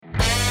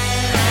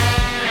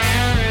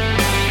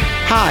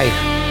Hi,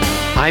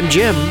 I'm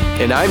Jim.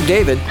 And I'm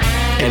David.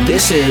 And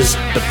this is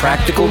the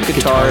Practical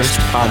Guitarist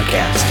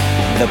Podcast.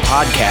 The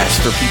podcast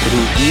for people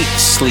who eat,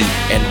 sleep,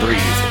 and breathe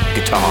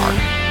guitar.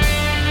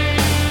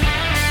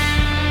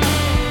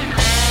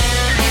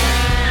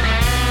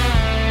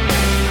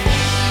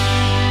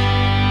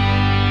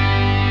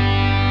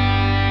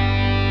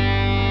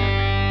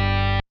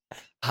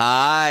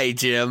 Hi,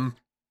 Jim.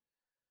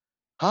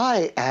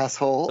 Hi,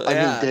 asshole. I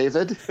Yeah. mean,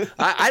 David.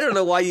 I don't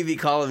know why you'd be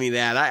calling me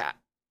that.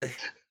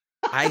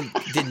 I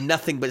did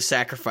nothing but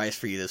sacrifice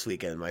for you this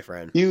weekend, my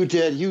friend. You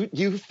did.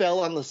 You fell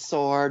on the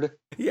sword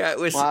Yeah, it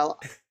was. while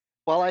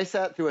I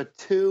sat through a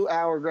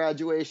 2-hour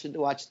graduation to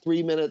watch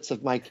 3 minutes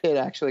of my kid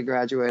actually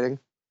graduating.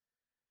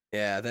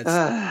 Yeah,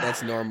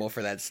 that's normal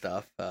for that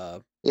stuff.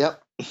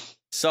 Yep.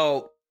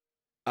 So,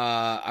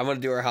 I'm gonna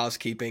do our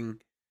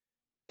housekeeping.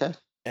 Okay.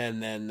 And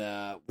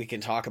then we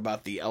can talk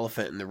about the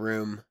elephant in the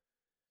room.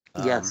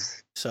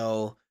 Yes.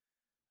 So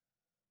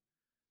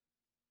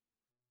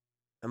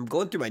I'm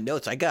going through my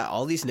notes. I got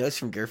all these notes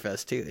from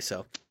Gearfest too.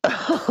 So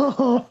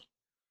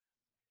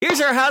here's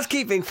our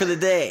housekeeping for the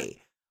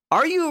day.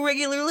 Are you a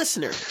regular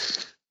listener?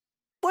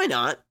 Why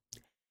not?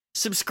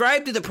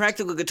 Subscribe to The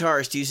Practical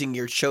Guitarist using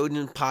your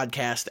chosen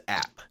podcast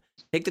app.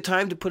 Take the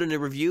time to put in a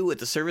review at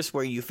the service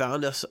where you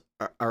found us,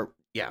 our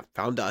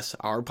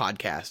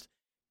podcast,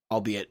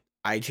 albeit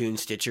iTunes,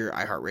 Stitcher,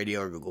 iHeartRadio,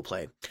 or Google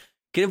Play.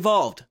 Get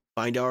involved.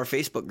 Find our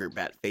Facebook group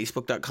at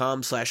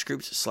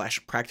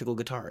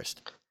facebook.com/groups/practicalguitarist.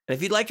 And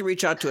if you'd like to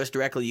reach out to us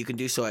directly, you can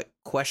do so at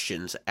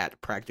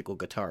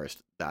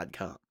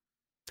questions@practicalguitarist.com.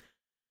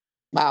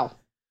 Wow.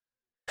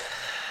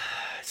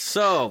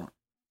 So,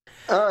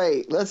 all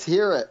right, let's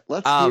hear it.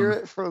 Let's hear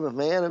it from the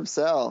man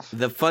himself.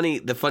 the funny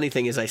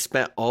thing is, I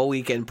spent all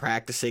weekend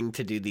practicing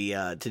to do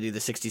the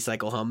 60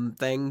 cycle hum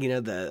thing. You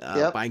know,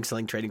 the buying,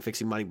 selling, trading,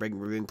 fixing, money, breaking,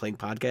 reviewing, playing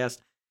podcast,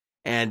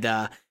 and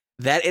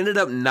that ended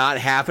up not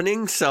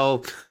happening.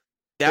 So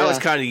that was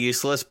kind of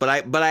useless. But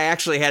I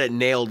actually had it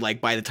nailed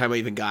like by the time I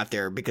even got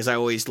there, because I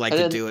always like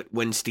to do it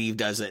when Steve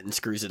does it and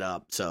screws it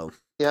up. So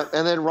yep,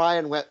 and then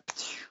Ryan went.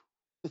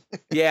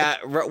 yeah,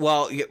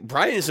 well,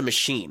 Brian is a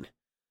machine.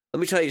 Let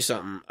me tell you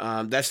something.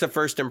 That's the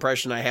first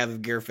impression I have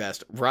of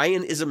Gearfest.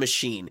 Ryan is a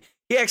machine.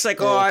 He acts like,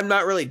 oh, I'm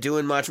not really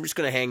doing much. I'm just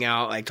going to hang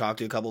out, like talk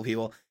to a couple of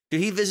people.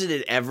 Dude, he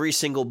visited every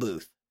single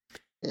booth.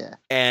 Yeah.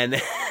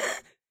 And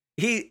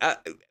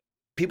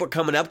people are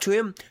coming up to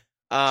him,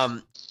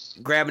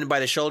 grabbing him by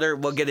the shoulder.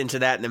 We'll get into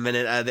that in a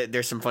minute.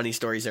 There's some funny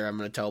stories there I'm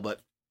going to tell, but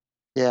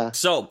yeah.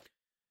 So,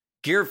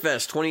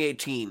 Gearfest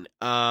 2018.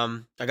 I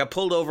got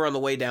pulled over on the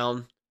way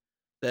down.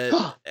 It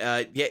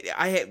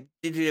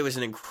was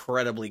an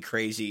incredibly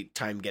crazy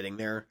time getting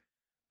there.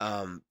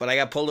 But I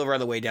got pulled over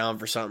on the way down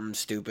for something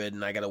stupid,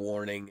 and I got a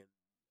warning.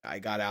 I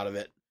got out of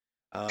it.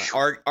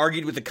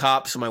 Argued with the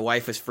cops, so my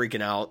wife was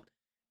freaking out.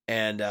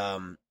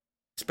 And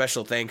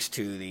special thanks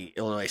to the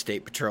Illinois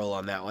State Patrol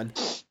on that one.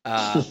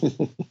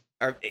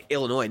 Or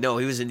Illinois, no,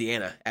 he was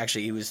Indiana.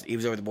 Actually, he was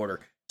over the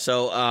border.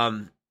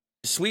 So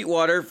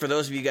Sweetwater, for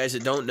those of you guys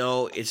that don't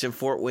know, it's in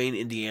Fort Wayne,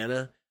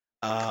 Indiana.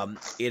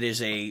 It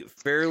is a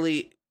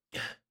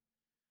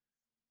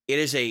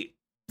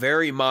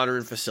very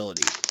modern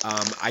facility.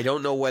 I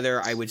don't know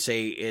whether I would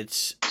say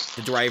it's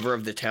the driver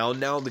of the town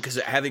now, because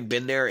having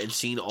been there and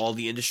seen all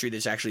the industry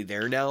that's actually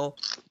there now,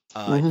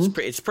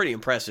 it's pretty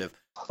impressive.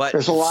 But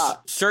there's a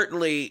lot.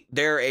 Certainly,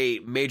 they're a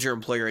major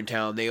employer in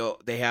town.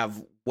 They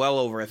have well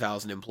over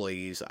 1,000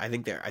 employees. I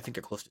think they're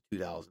close to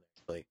 2,000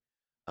 actually,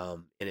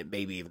 and it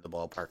may be even the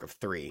ballpark of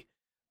 3.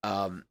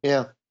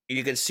 Yeah.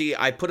 You can see,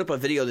 I put up a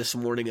video this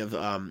morning of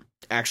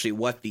actually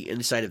what the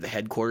inside of the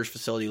headquarters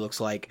facility looks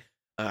like.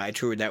 I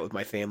toured that with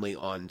my family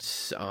on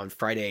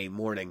Friday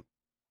morning.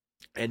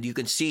 And you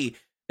can see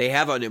they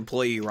have an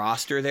employee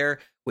roster there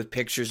with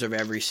pictures of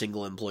every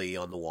single employee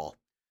on the wall.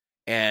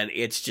 And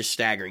it's just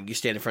staggering. You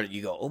stand in front of it,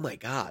 you go, oh my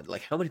God,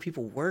 like how many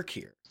people work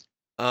here?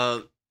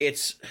 So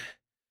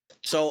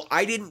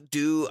I didn't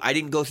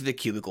go through the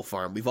cubicle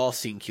farm. We've all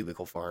seen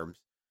cubicle farms.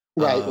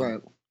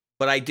 Right.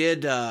 But I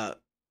did get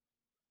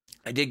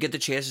the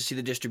chance to see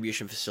the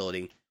distribution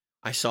facility.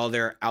 I saw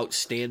their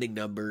outstanding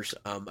numbers.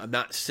 I'm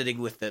not sitting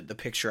with the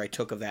picture I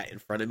took of that in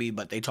front of me,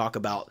 but they talk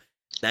about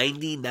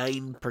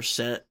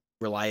 99%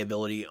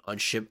 reliability on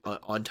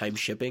time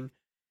shipping,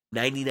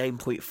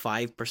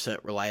 99.5%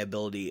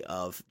 reliability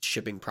of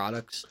shipping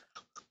products.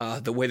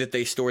 The way that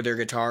they store their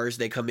guitars,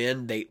 they come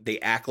in, they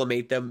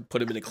acclimate them, put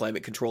them in a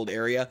climate controlled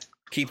area,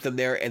 keep them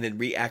there, and then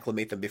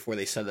reacclimate them before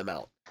they send them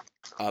out.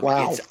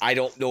 Wow. I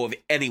don't know of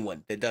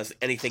anyone that does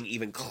anything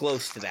even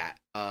close to that.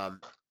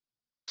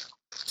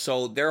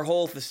 So their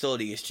whole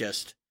facility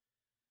is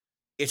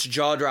it's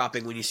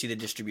jaw-dropping when you see the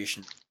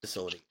distribution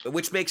facility,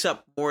 which makes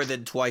up more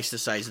than twice the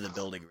size of the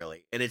building,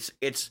 really. And it's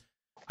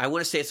I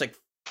want to say it's like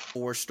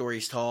 4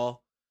 stories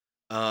tall.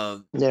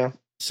 Yeah.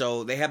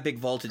 So they have big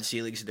vaulted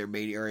ceilings in their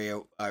main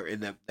area,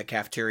 in the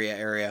cafeteria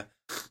area,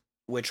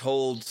 which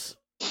holds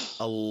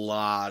a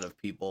lot of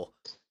people.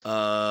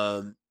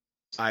 I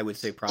would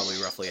say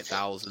probably roughly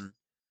 1,000.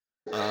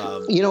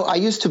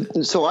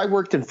 I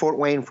worked in Fort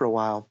Wayne for a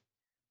while,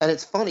 And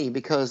it's funny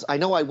because I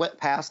know I went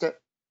past it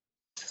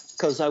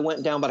because I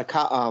went down by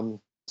the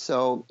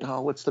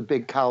what's the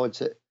big college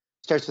that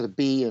starts with a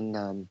B,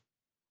 and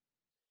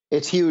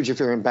it's huge if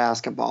you're in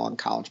basketball and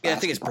college basketball. Yeah, I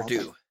think it's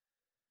Purdue.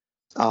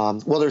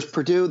 Well, there's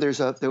Purdue. There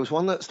was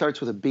one that starts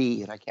with a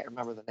B, and I can't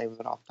remember the name of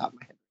it off the top of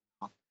my head.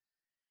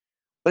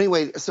 But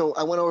anyway, so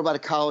I went over by the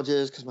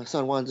colleges because my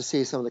son wanted to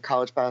see some of the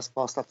college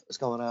basketball stuff that was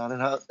going on,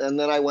 and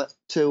then I went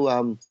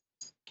to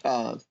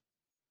I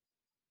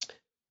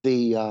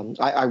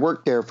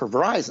worked there for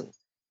Verizon.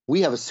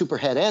 We have a super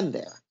head end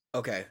there.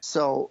 Okay.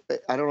 So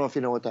I don't know if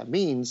you know what that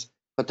means,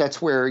 but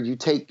that's where you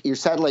take your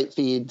satellite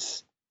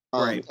feeds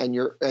Right. and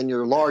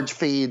your large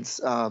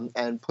feeds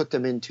and put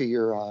them into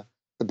your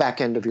the back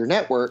end of your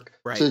network,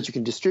 Right. so that you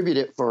can distribute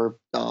it for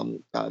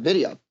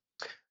video.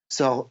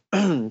 So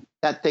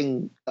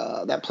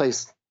that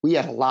place, we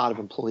had a lot of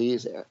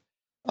employees there.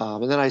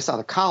 And then I saw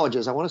the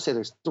colleges. I want to say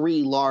there's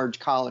 3 large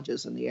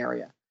colleges in the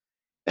area.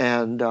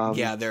 And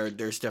yeah,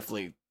 there's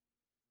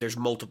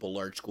multiple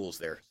large schools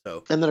there.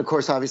 So, and then of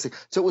course, obviously,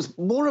 so it was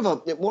more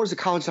as a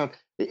college town.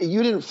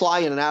 You didn't fly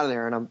in and out of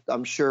there, and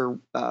I'm sure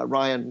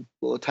Ryan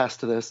will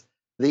attest to this.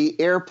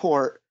 The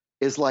airport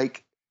is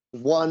like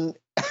one.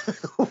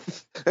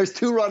 There's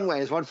 2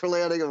 runways, one for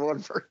landing and one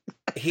for.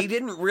 He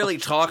didn't really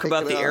talk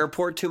about the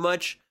airport too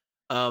much.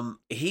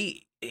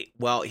 He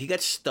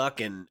got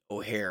stuck in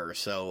O'Hare,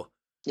 so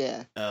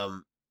yeah.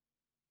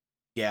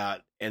 Yeah,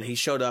 and he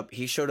showed up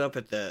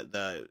at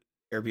the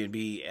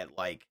Airbnb at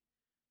like,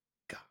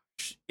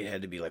 gosh, it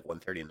had to be like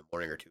 1:30 in the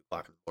morning or 2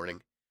 o'clock in the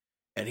morning,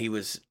 and he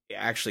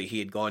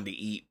had gone to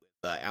eat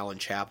with Alan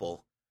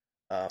Chappell,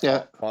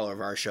 follower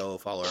of our show,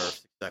 follower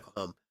of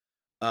Cycle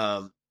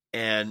Hum,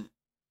 and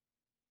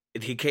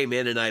he came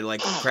in, and I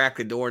like cracked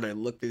the door, and I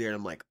looked through there, and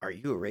I'm like, "Are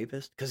you a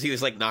rapist?" Because he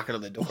was like knocking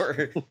on the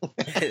door,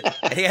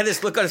 and he had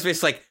this look on his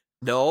face, like,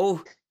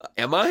 "No,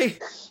 am I?"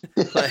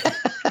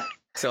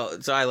 So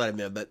I let him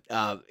in, but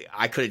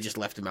I could have just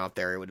left him out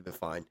there; it would have been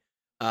fine.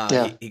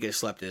 He could have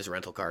slept in his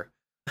rental car.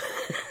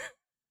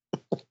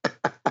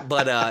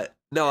 But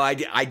no,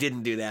 I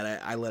didn't do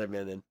that. I let him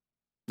in, and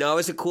no, it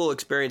was a cool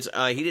experience.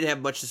 He didn't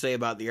have much to say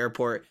about the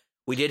airport.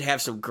 We did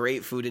have some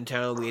great food in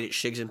town. We ate at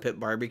Shigs and Pit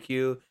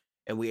Barbecue.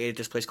 And we ate at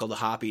this place called the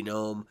Hoppy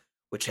Gnome,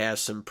 which has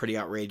some pretty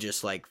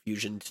outrageous, like,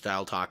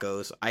 fusion-style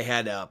tacos. I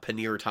had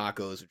paneer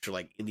tacos, which are,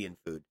 like, Indian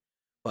food.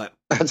 But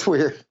that's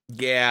weird.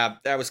 Yeah,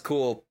 that was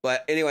cool.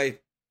 But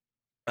anyway,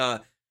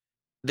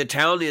 the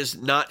town is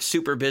not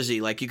super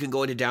busy. Like, you can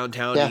go into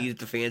downtown and eat at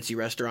the fancy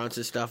restaurants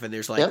and stuff, and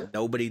there's, like,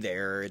 nobody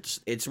there.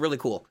 It's really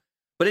cool.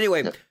 But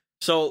anyway,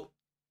 so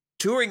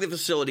touring the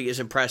facility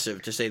is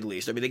impressive, to say the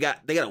least. I mean, they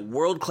got a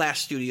world-class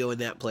studio in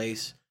that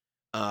place.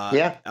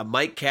 A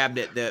mic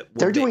cabinet that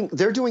they're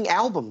doing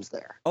albums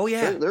there. Oh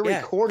yeah, they're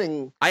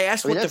recording.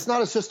 That's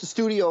not just a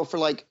studio for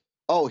like,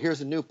 oh,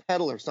 here's a new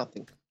pedal or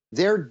something.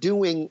 They're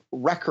doing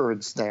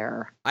records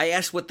there. I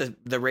asked what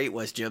the rate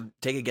was, Jim.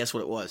 Take a guess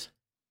what it was.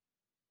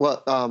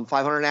 What,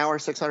 $500 an hour,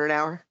 $600 an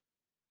hour,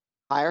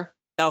 higher?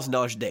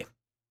 $1,000 a day.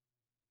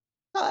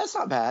 No, that's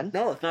not bad.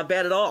 No, it's not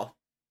bad at all.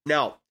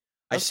 Now,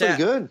 that's pretty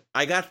good.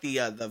 I got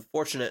the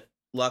fortunate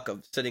luck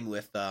of sitting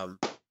with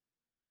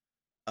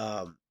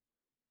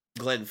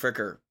Glenn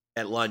Fricker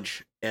at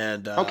lunch,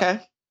 and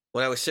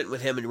when I was sitting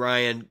with him and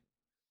Ryan,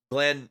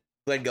 Glenn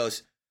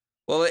goes,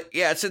 "Well,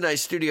 it's a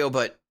nice studio,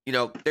 but you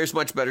know, there's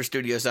much better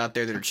studios out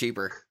there that are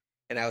cheaper."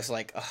 And I was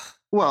like, "Oh,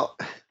 well,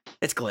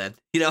 it's Glenn.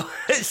 You know,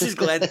 it's just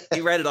Glenn."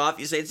 You read it off.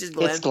 You say it's just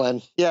Glenn. It's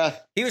Glenn. Yeah,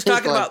 he was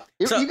talking about.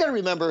 You got to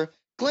remember,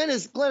 Glenn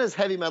is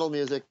heavy metal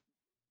music,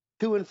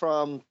 to and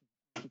from,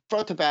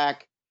 front to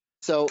back.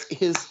 So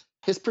his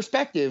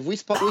perspective. We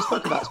spoke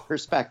about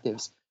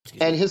perspectives.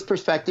 And his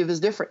perspective is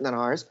different than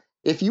ours.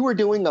 If you were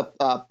doing a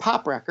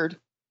pop record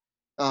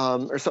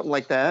or something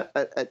like that,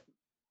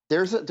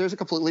 there's a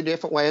completely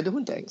different way of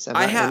doing things.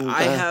 I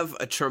have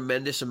a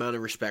tremendous amount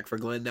of respect for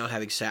Glenn now,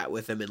 having sat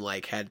with him and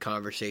like had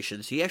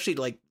conversations. He actually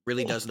like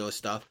really does know his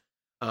stuff.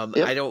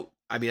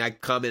 I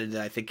commented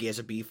that I think he has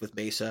a beef with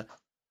Mesa.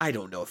 I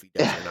don't know if he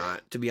does or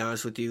not, to be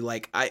honest with you.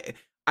 Like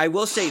I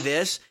will say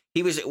this: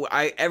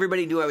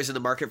 everybody knew I was in the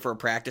market for a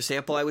practice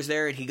sample. I was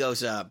there, and he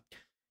goes, "Why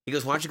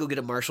don't you go get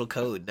a Marshall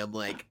Code?" And I'm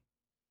like,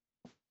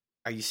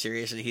 "Are you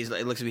serious?" And he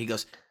looks at me. He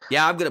goes,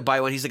 "Yeah, I'm gonna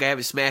buy one." He's like, "I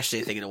haven't smashed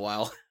anything in a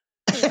while."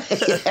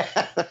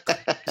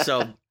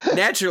 So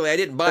naturally, I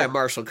didn't buy a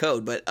Marshall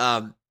Code, but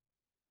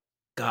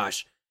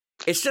gosh,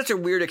 it's such a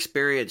weird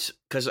experience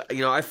because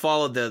I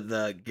followed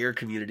the gear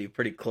community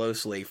pretty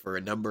closely for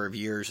a number of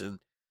years, and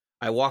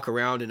I walk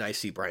around and I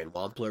see Brian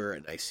Wampler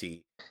and I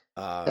see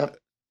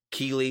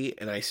Keeley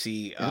and I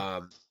see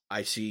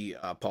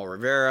Paul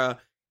Rivera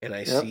and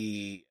I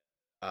see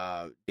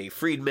Dave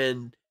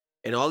Friedman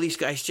and all these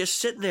guys just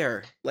sitting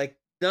there, like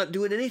not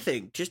doing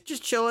anything,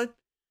 just chilling.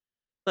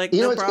 Like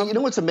you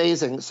know what's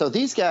amazing? So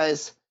these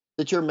guys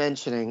that you're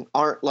mentioning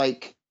aren't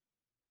like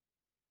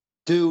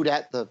dude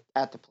at the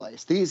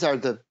place. These are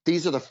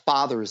the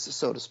fathers,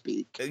 so to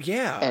speak.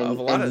 Yeah, and, of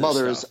a lot and of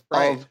mothers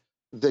right. of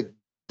the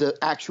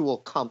actual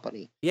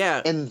company.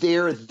 Yeah, and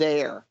they're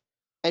there,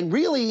 and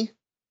really,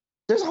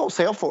 there's a whole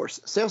sales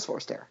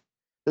force there.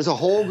 There's a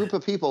whole group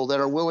of people that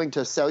are willing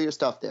to sell your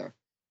stuff there.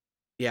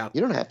 Yeah.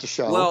 You don't have to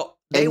show. Well,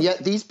 and yet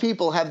these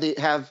people have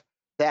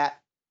that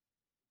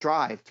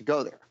drive to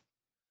go there.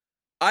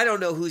 I don't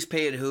know who's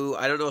paying who.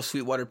 I don't know if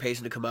Sweetwater pays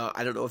them to come out.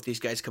 I don't know if these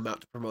guys come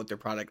out to promote their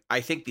product.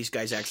 I think these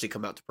guys actually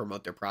come out to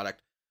promote their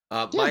product.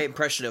 My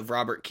impression of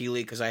Robert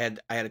Keeley, because I had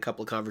a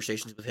couple of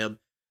conversations with him,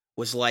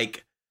 was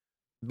like,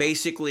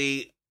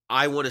 basically,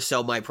 I want to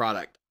sell my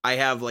product. I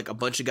have like a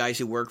bunch of guys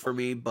who work for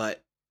me,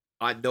 but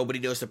nobody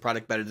knows the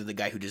product better than the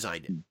guy who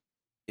designed it.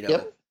 You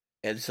know,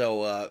 and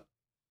so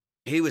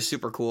he was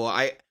super cool.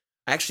 I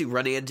actually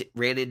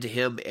ran into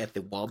him at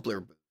the Wampler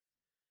booth,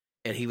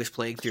 and he was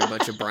playing through a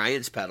bunch of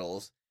Brian's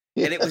pedals,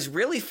 and it was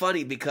really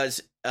funny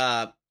because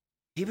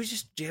he was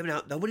just jamming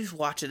out. Nobody's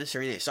watching this or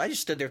anything, so I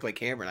just stood there with my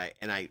camera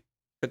and I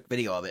took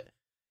video of it,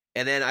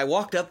 and then I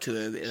walked up to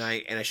him and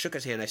I shook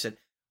his hand. I said,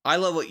 "I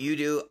love what you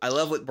do. I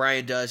love what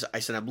Brian does." I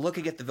said, "I'm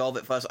looking at the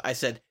Velvet Fuzz." I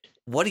said,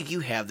 "What do you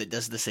have that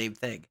does the same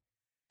thing?"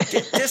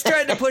 Just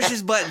trying to push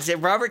his buttons.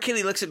 And Robert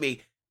Kinney looks at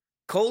me,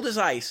 cold as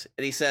ice,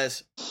 and he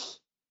says,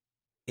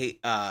 he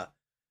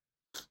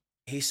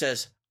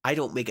says, "I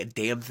don't make a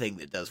damn thing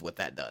that does what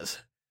that does."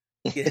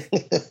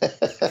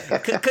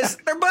 Because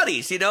they're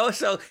buddies, you know?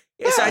 So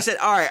I said,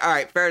 all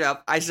right, fair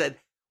enough. I said,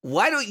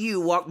 "Why don't you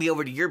walk me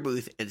over to your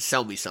booth and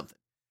sell me something?"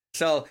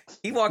 So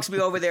he walks me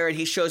over there and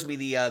he shows me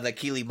the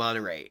Keeley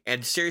Monterey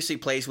and seriously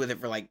plays with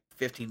it for like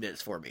 15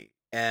 minutes for me.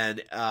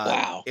 And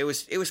wow, it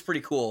was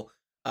pretty cool.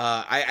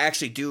 I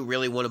actually do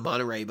really want a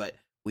Monterey, but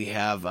we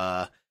have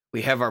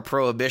our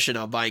prohibition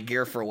on buying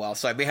gear for a while,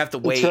 so I may have to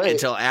wait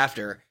until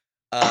after.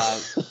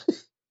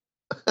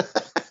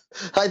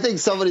 I think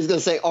somebody's going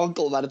to say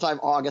uncle by the time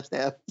August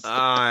ends.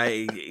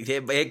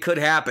 It could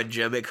happen,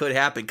 Jim. It could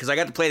happen because I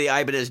got to play the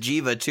Ibanez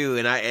Jiva too,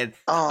 and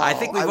I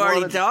think we've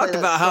already talked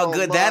about how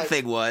good that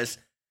thing was.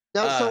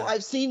 No, so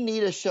I've seen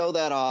Nita show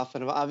that off,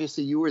 and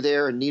obviously you were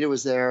there, and Nita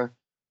was there.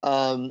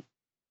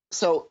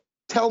 So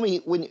tell me,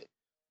 when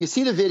you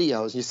see the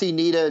videos, you see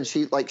Nita, and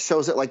she like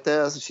shows it like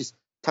this, and she's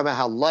talking about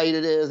how light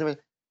it is. I mean,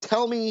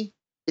 tell me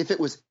if it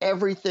was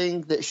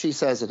everything that she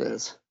says it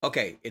is.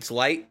 Okay, it's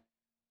light.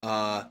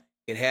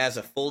 It has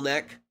a full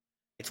neck.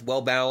 It's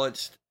well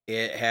balanced.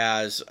 It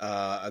has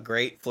a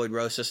great Floyd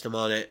Rose system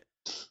on it.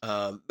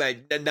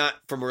 But not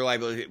from a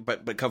reliability,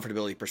 but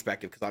comfortability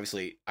perspective, because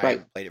obviously I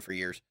haven't played it for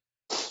years.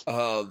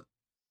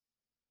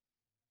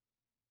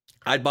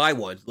 I'd buy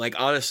one. Like,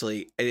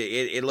 honestly,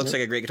 it looks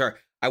like a great guitar.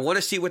 I want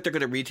to see what they're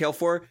going to retail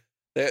for.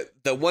 The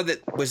one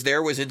that was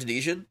there was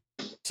Indonesian,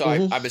 so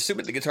I'm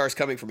assuming the guitar is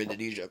coming from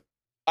Indonesia.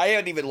 I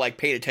hadn't even like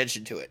paid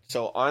attention to it.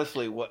 So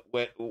honestly, what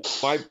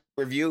my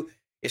review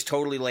is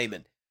totally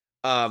layman.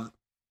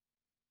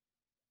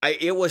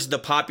 It was the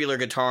popular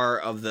guitar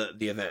of the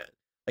event.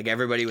 Like,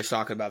 everybody was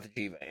talking about the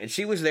Jiva, and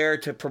she was there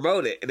to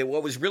promote it. And then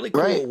what was really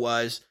cool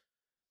was,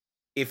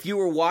 if you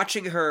were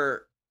watching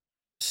her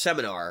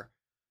seminar,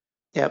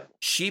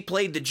 she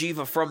played the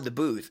Jiva from the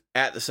booth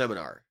at the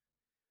seminar.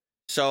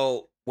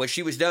 So when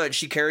she was done,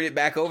 she carried it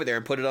back over there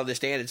and put it on the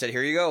stand and said,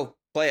 "Here you go,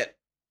 play it."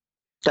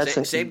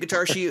 That's same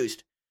guitar she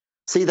used.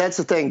 See, that's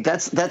the thing.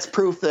 That's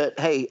proof that,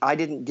 hey, I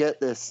didn't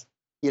get this,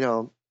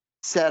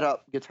 set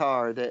up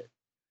guitar that,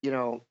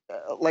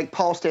 like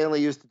Paul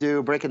Stanley used to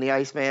do, breaking the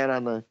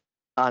Iceman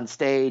on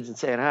stage and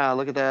saying,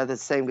 look at that, that's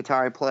the same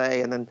guitar I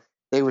play. And then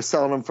they were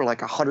selling them for like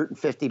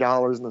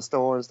 $150 in the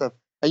store and stuff.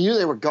 I knew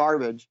they were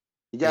garbage.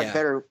 You got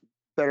better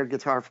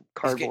guitar from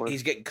cardboard.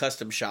 He's getting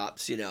custom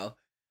shops, No,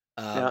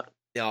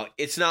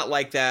 it's not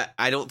like that.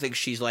 I don't think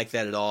she's like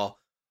that at all.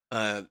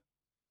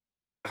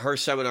 Her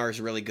seminar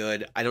is really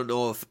good. I don't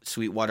know if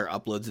Sweetwater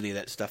uploads any of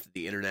that stuff to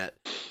the internet.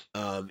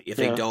 If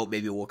they don't,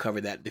 maybe we'll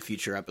cover that in the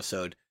future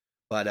episode.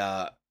 But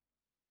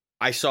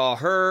I saw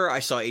her. I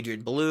saw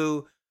Adrian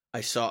Ballou.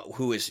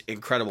 Who is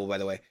incredible, by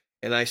the way.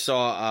 And I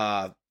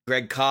saw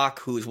Greg Koch,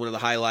 who is one of the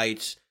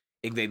highlights.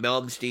 Yngwie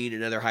Malmsteen,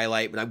 another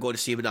highlight. But I'm going to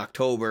see him in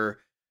October.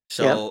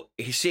 So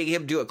seeing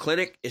him do a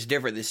clinic is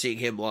different than seeing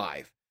him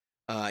live.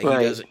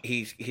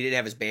 He didn't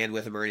have his band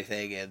with him or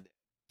anything, and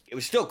it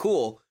was still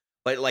cool.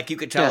 But like you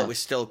could tell, it was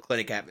still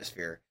clinic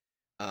atmosphere.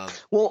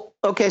 So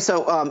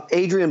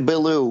Adrian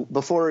Ballou,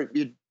 before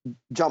you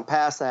jump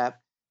past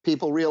that,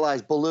 people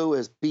realize Ballou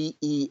is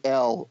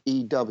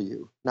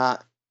Belew,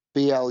 not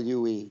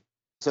Blue.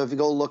 So if you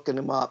go looking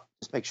him up,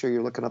 just make sure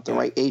you're looking up the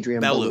right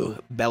Adrian Ballou.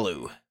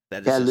 Ballou.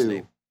 That is his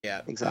name.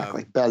 Yeah,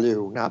 exactly.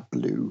 Ballou, not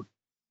Blue.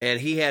 And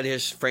he had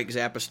his Frank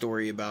Zappa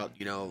story about,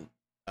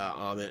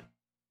 Amit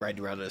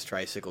riding around on his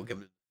tricycle,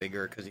 giving him the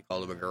finger because he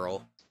called him a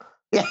girl.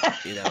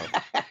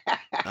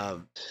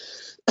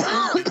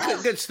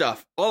 Good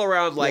stuff all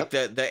around. Like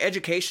the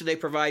education they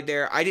provide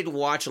there. I didn't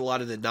watch a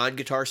lot of the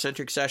non-guitar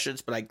centric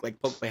sessions, but I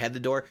poked my head in the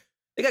door.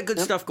 They got good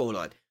stuff going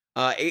on.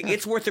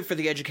 It's worth it for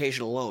the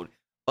education alone.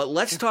 But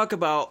let's talk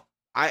about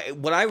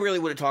what I really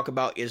want to talk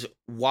about is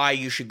why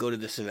you should go to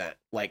this event.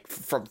 Like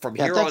from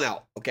here on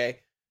out. Okay.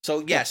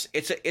 So yes,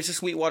 it's a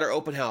Sweetwater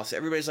open house.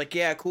 Everybody's like,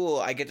 yeah, cool.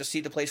 I get to see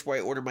the place where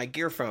I order my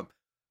gear from.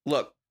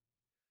 Look,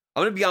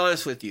 I'm going to be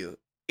honest with you.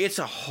 it's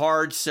a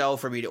hard sell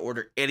for me to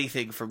order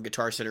anything from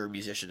Guitar Center or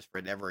Musicians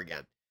Friend ever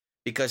again,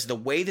 because the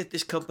way that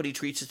this company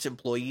treats its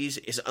employees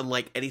is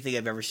unlike anything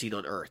I've ever seen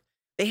on earth.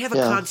 They have a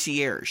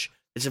concierge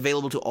that's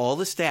available to all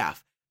the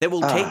staff that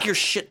will take your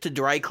shit to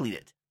dry clean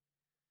it.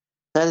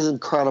 That is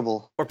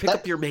incredible. Or pick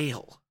up your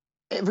mail.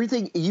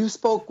 Everything you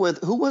spoke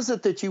with, who was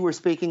it that you were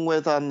speaking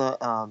with on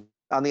the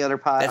other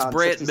pod? That's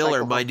Brant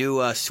Miller, my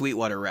new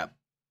Sweetwater rep.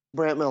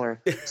 Brant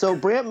Miller. So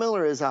Brant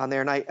Miller is on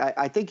there, and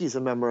I think he's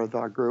a member of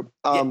our group.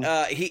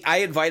 I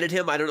invited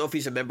him. I don't know if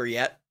he's a member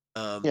yet.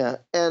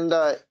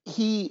 And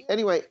he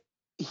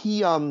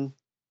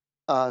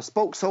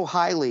spoke so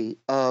highly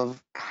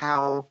of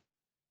how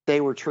they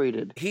were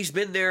treated. He's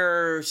been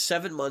there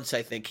 7 months,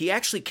 I think. He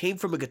actually came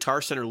from a Guitar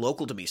Center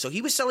local to me, so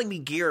he was selling me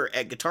gear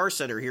at Guitar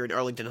Center here in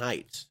Arlington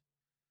Heights.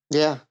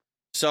 Yeah.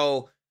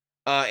 So,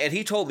 and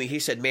he told me, he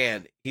said,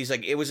 man, he's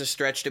like, it was a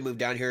stretch to move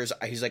down here.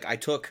 He's like, I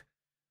took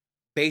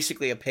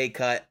basically a pay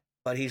cut,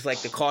 but he's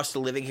like, the cost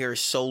of living here is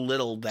so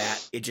little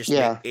that it just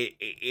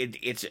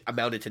it's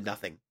amounted to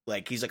nothing.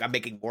 Like, he's like, I'm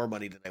making more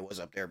money than I was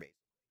up there, basically.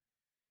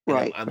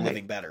 Right. I'm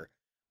living better.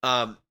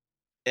 And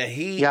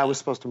I was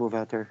supposed to move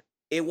out there.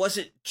 It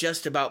wasn't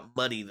just about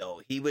money,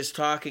 though. He was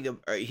talking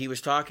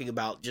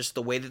about just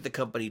the way that the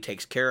company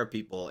takes care of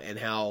people, and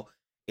how,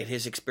 in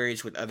his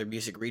experience with other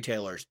music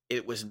retailers,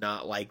 it was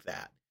not like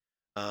that.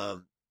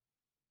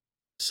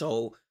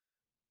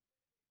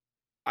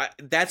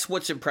 That's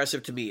what's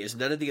impressive to me, is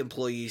none of the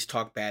employees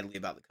talk badly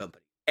about the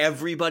company.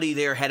 Everybody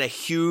there had a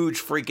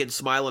huge freaking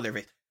smile on their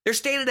face. They're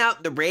standing out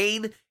in the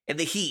rain and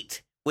the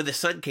heat when the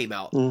sun came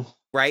out,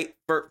 right?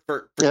 For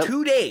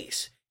 2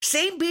 days.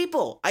 Same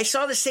people. I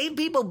saw the same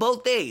people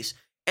both days,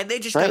 and they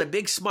just got a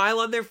big smile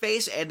on their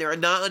face, and they're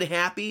not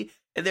unhappy,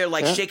 and they're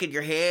like shaking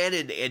your hand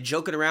and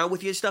joking around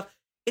with you and stuff.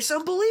 It's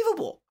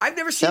unbelievable. I've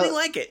never seen anything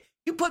like it.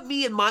 You put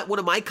me in one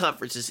of my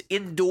conferences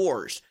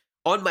indoors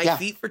on my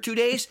feet for 2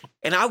 days,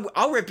 and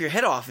I'll rip your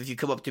head off if you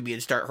come up to me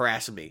and start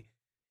harassing me.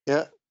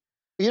 Yeah.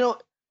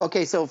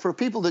 Okay, so for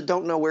people that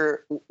don't know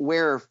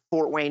where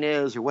Fort Wayne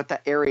is or what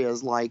that area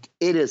is like,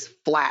 it is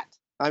flat.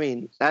 I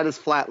mean, that is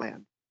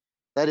flatland.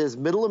 That is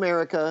middle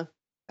America,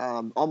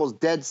 almost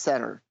dead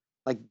center,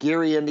 like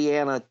Gary,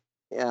 Indiana,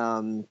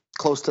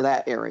 close to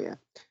that area.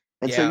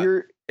 And so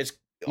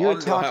you're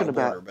talking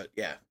about, but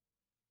yeah.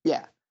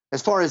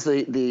 As far as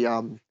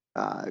the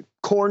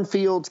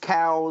cornfields,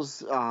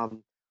 cows,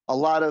 a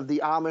lot of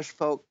the Amish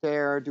folk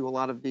there do a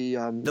lot of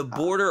the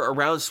border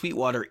around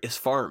Sweetwater is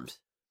farms.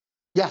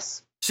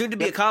 Yes, soon to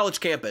be a college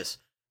campus.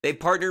 They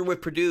partnered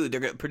with Purdue.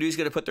 Purdue's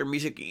going to put their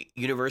music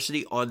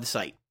university on the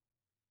site.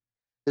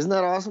 Isn't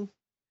that awesome?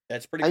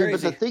 That's pretty crazy.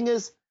 But the thing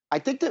is, I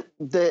think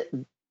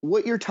that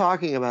what you're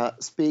talking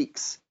about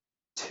speaks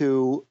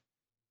to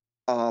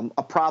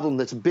a problem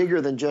that's bigger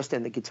than just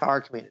in the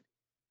guitar community,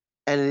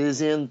 and it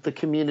is in the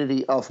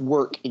community of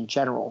work in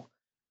general.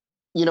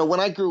 When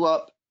I grew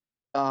up,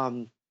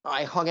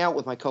 I hung out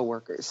with my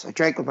coworkers. I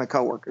drank with my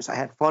coworkers. I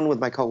had fun with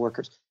my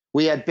coworkers.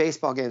 We had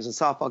baseball games and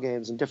softball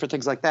games and different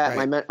things like that.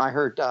 Right. And I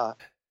heard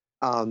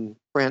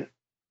Brent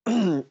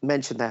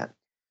mention that.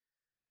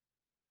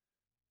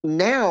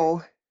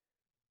 Now,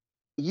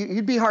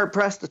 you'd be hard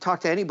pressed to talk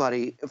to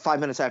anybody 5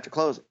 minutes after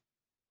closing.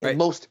 Right.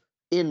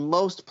 In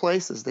most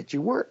places that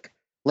you work,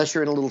 unless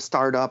you're in a little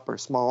startup or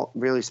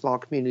really small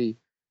community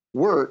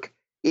work.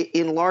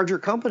 In larger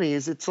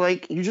companies, it's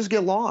like you just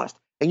get lost.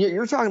 And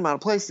you're talking about a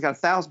place that's got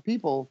 1,000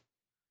 people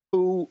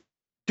who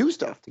do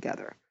stuff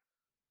together.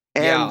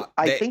 And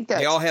I think that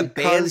they all have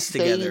bands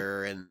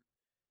together, and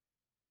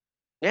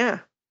I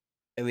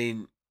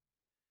mean,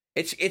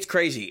 it's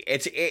crazy.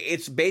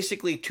 It's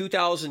basically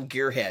 2,000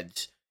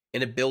 gearheads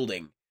in a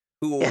building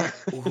who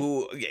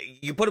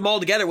you put them all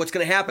together. What's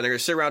going to happen? They're going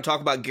to sit around and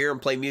talk about gear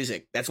and play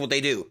music. That's what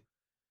they do.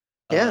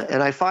 Yeah,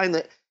 and I find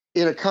that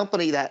in a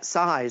company that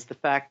size, the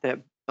fact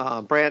that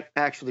Brant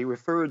actually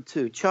referred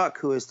to Chuck,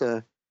 who is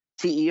the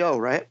CEO,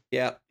 right?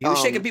 Yeah, he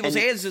was shaking people's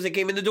hands as they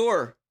came in the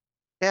door.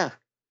 Yeah.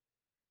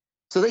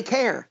 So they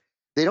care.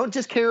 They don't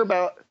just care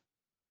about,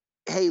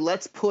 hey,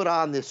 let's put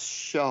on this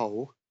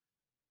show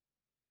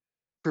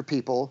for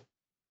people.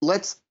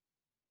 Let's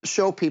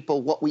show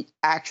people what we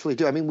actually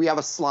do. I mean, we have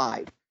a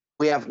slide.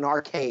 We have an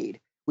arcade.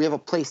 We have a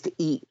place to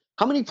eat.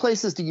 How many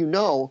places do you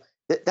know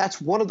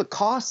that's one of the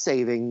cost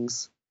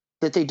savings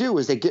that they do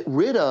is they get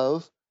rid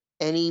of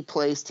any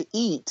place to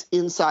eat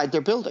inside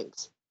their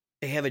buildings?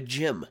 They have a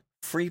gym,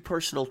 free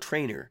personal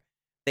trainer.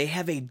 They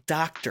have a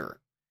doctor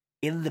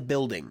in the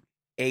building.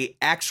 A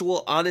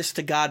actual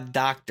honest-to-God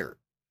doctor.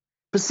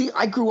 But see,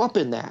 I grew up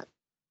in that.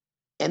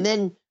 And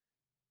then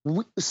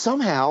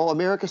somehow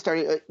America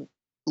started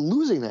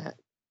losing that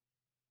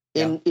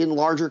in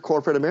larger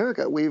corporate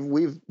America.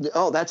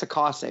 That's a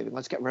cost saving.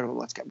 Let's get rid of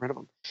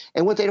them.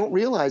 And what they don't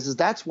realize is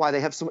that's why they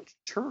have so much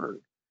churn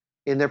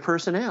in their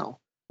personnel,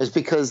 is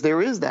because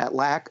there is that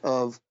lack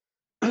of,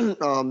 they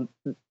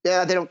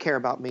don't care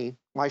about me.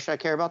 Why should I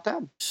care about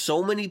them?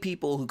 So many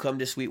people who come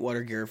to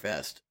Sweetwater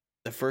Gearfest,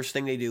 the first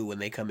thing they do when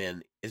they come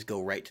in is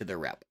go right to their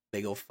rep.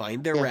 They go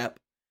find their rep,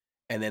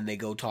 and then they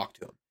go talk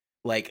to them.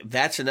 Like,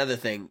 that's another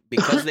thing.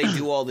 Because they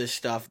do all this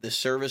stuff, the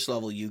service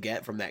level you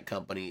get from that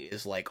company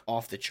is, like,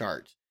 off the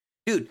charts.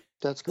 Dude,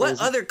 That's crazy.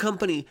 what other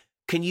company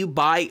can you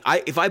buy?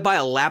 If I buy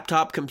a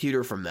laptop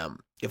computer from them,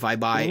 if I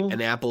buy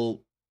an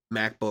Apple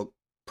MacBook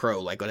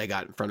Pro, like what I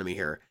got in front of me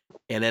here,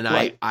 and then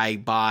I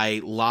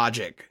buy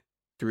Logic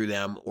through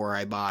them, or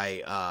I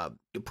buy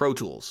Pro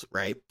Tools,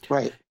 right?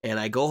 Right. And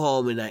I go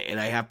home and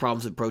I have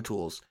problems with Pro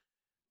Tools.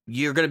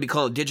 You're going to be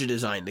calling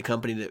DigiDesign, the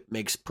company that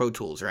makes Pro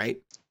Tools,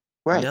 right?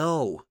 Right.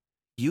 No.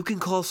 You can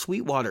call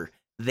Sweetwater.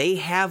 They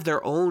have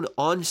their own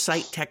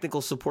on-site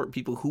technical support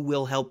people who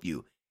will help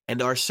you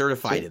and are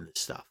certified in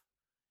this stuff.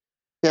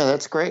 Yeah,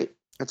 that's great.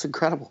 That's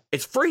incredible.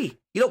 It's free.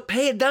 You don't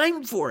pay a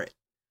dime for it.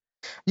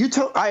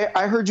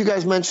 I heard you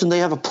guys mention they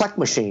have a Plek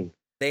machine.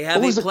 They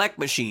have a Plek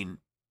machine.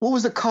 What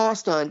was the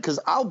cost on? Because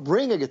I'll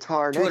bring a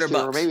guitar next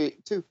year, or maybe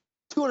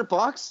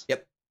 $200.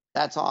 Yep.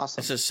 That's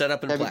awesome. It's a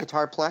setup and Have Plek. a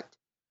guitar Plek?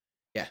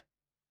 Yeah.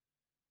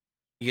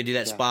 You can do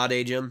that spa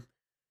day, Jim?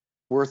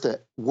 Worth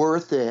it.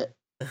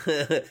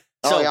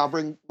 So I'll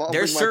bring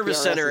their service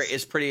PRSs. center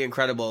is pretty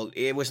incredible.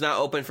 It was not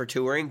open for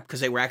touring because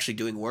they were actually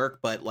doing work,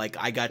 but like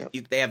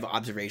they have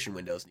observation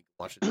windows and you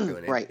can watch what they're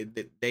doing.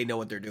 Right. They know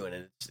what they're doing,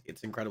 and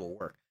it's incredible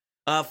work.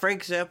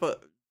 Frank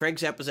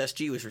Zappa's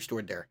SG was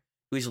restored there.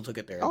 Weasel took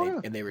it there,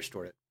 and they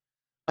restored it.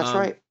 That's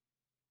right.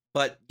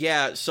 But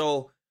yeah,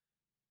 so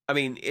I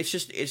mean,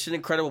 it's an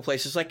incredible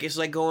place. It's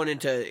like going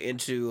into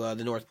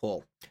the North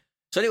Pole.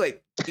 So anyway,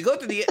 you go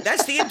through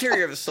that's the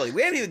interior of the facility.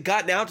 We haven't even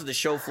gotten out to the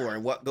show floor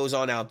and what goes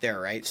on out there,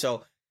 right?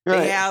 So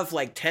they have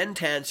like 10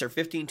 tents or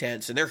 15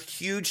 tents, and they're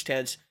huge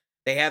tents.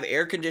 They have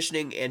air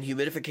conditioning and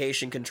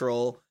humidification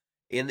control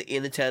in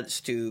the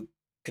tents to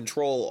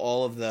control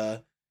all of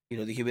the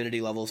the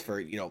humidity levels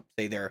for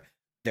say their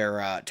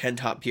 10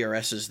 top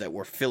PRSs that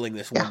were filling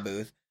this one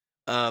booth,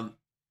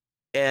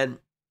 and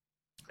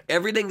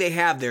everything they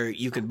have there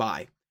you can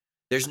buy.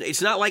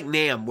 It's not like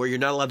NAMM where you're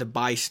not allowed to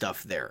buy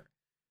stuff there.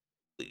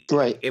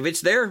 Right. If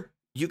it's there,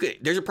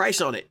 there's a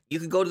price on it. You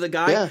can go to the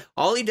guy. Yeah.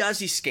 All he does,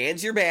 he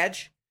scans your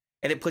badge,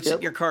 and it puts it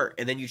in your cart,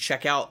 and then you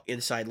check out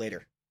inside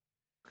later,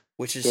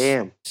 which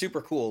is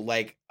super cool.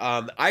 Like,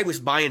 I was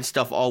buying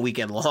stuff all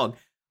weekend long.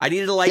 I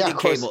needed a lightning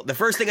cable. The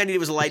first thing I needed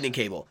was a lightning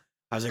cable.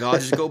 I was like, I'll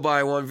just go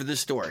buy one for the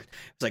store.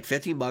 It's like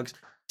 $15.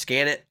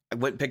 Scan it. I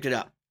went and picked it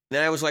up.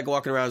 Then I was like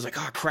walking around. I was like,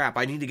 oh crap!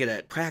 I need to get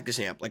a practice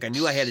amp. Like I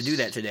knew I had to do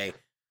that today.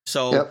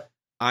 So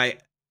I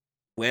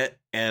went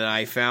and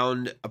I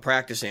found a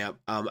practice amp.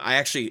 I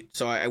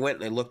went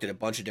and I looked at a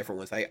bunch of different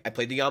ones. I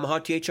played the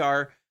Yamaha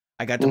THR.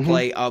 I got to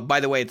play, by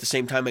the way, at the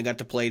same time, I got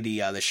to play the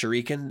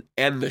Shuriken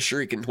and the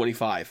Shuriken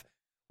 25,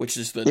 which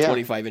is the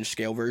 25-inch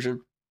scale version.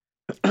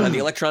 The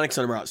electronics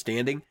on them are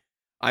outstanding.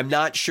 I'm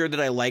not sure that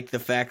I like the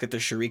fact that the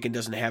Shuriken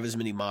doesn't have as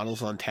many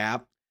models on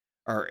tap,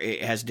 or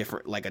it has a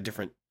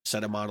different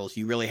set of models.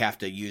 You really have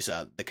to use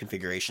the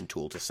configuration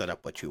tool to set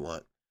up what you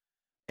want.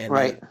 And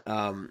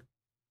then,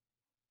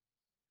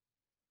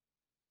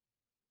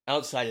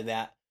 outside of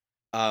that,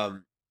 I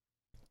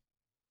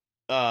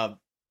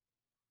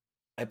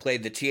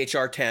played the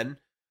THR-10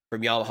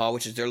 from Yamaha,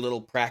 which is their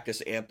little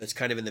practice amp that's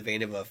kind of in the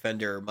vein of a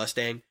Fender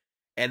Mustang.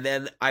 And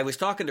then I was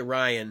talking to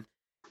Ryan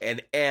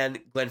and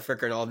Glenn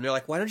Fricker and all of them. And they're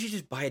like, why don't you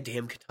just buy a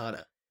damn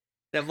katana?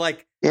 And I'm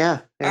like,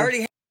 I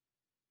already have.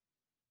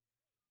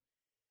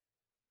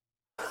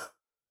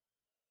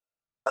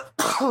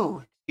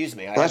 Excuse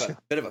me. I have a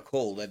bit of a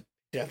cold.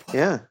 Picked it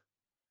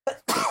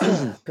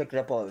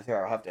up all over here.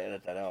 I'll have to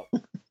edit that out.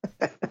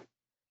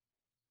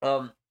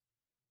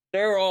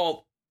 They're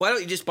all, why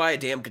don't you just buy a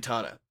damn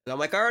katana? And I'm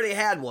like, I already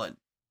had one.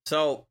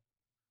 So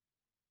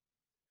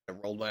I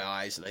rolled my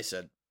eyes and I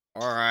said,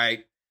 all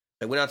right.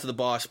 I went out to the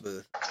Boss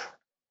booth.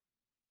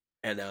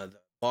 And the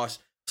Boss,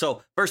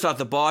 so first off,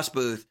 the Boss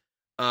booth,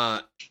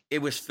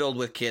 it was filled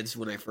with kids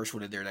when I first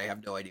went in there, and I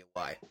have no idea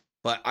why.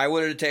 But I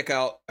wanted to take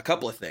out a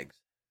couple of things.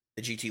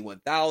 The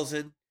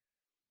GT1000.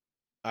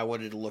 I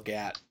wanted to look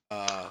at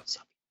the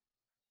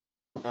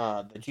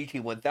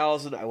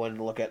GT1000. I wanted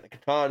to look at the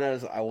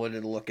katanas. I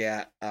wanted to look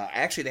at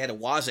actually they had a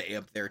Waza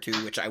amp there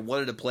too, which I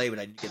wanted to play but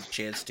I didn't get the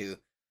chance to.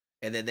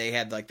 And then they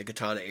had like the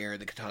Katana Air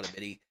and the Katana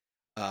Mini.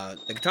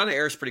 The Katana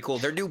Air is pretty cool.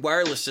 Their new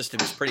wireless system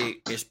is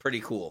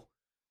pretty cool.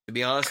 To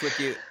be honest with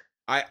you,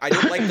 I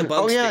don't like the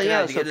bugs sticking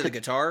out of the end of the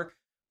guitar,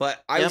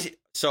 but I don't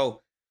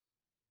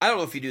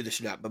know if you do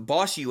this or not, but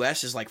Boss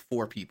US is like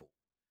 4 people.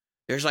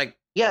 There's like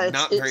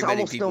not very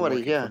many people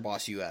working for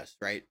Boss US,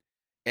 right?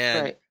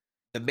 And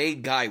the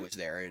main guy was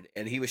there,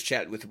 and he was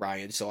chatting with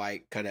Ryan, so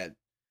I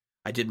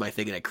did my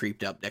thing, and I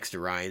creeped up next to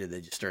Ryan, and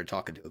then just started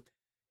talking to him.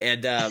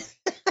 And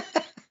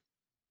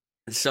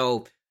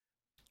so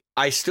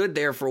I stood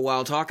there for a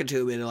while talking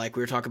to him, and like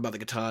we were talking about the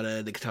Katana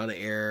and the Katana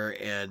Air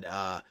and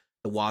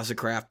the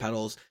Wazacraft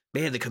pedals.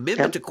 Man, the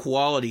commitment to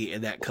quality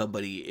in that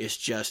company is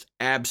just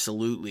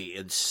absolutely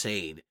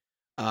insane.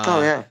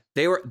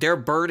 They're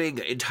burning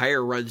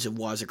entire runs of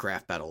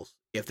Wazacraft pedals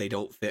if they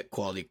don't fit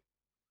quality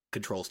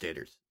control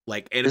standards.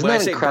 Like, and when I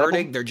say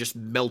burning, they're just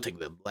melting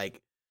them.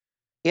 Like,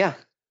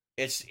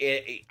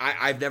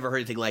 I've never heard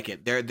anything like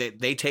it.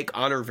 They take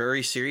honor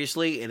very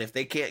seriously, and if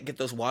they can't get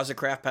those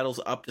Wazacraft pedals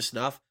up to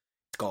snuff,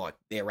 it's gone.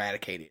 They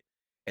eradicate it.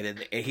 And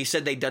he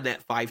said they'd done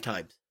that 5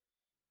 times.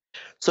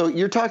 So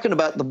you're talking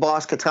about the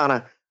Boss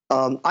Katana.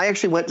 I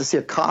actually went to see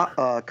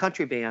a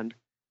country band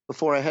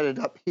before I headed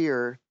up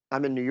here.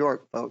 I'm in New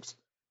York, folks.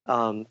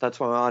 That's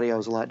why my audio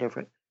is a lot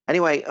different.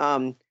 Anyway,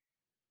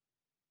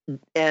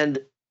 and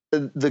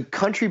the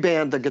country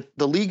band,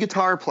 the lead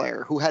guitar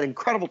player who had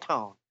incredible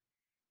tone,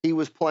 he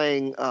was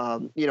playing,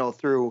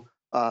 through,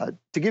 to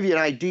give you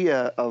an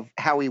idea of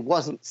how he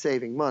wasn't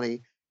saving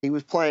money, he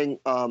was playing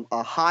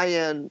a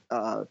high-end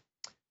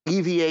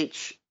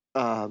EVH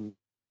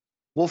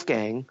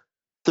Wolfgang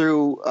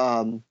through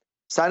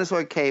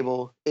sinusoid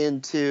cable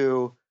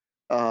into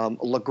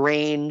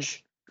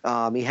LaGrange.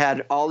 He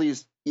had all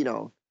these,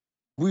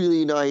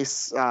 really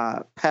nice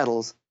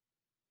pedals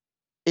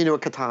into a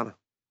Katana.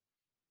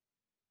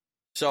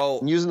 So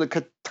I'm using the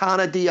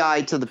Katana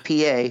DI to the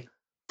PA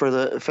for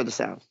the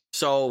sound.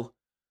 So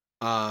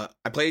I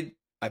played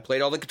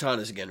all the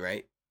Katanas again,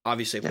 right?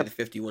 Obviously, I played the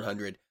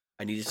 5100.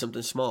 I needed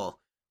something small,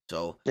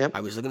 so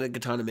I was looking at the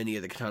Katana Mini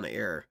or the Katana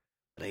Air,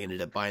 and I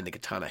ended up buying the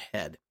Katana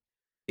Head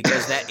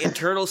because that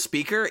internal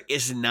speaker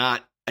is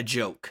not a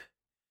joke.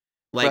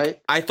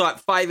 Like I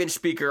thought 5-inch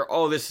speaker,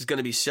 this is going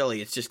to be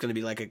silly. It's just going to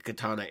be like a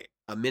Katana,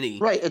 a Mini.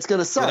 Right, it's going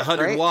to suck, with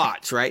 100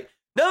 watts, right?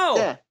 No,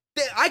 yeah.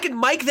 I could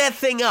mic that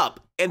thing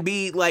up and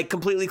be like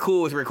completely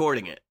cool with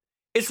recording it.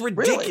 It's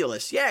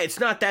ridiculous. Really? Yeah,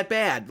 it's not that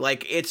bad.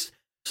 Like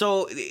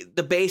so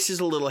the bass is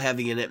a little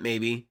heavy in it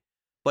maybe,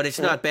 but it's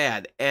not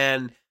bad.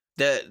 And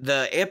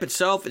the amp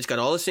itself, it's got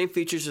all the same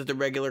features as the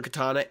regular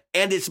Katana,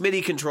 and it's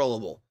MIDI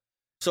controllable.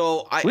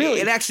 So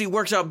it actually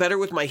works out better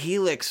with my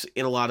Helix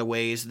in a lot of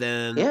ways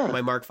than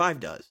my Mark V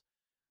does,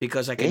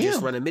 because I can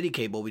just run a MIDI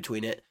cable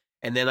between it,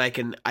 and then I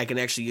can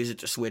actually use it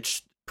to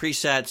switch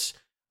presets,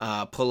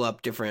 pull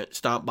up different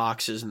stomp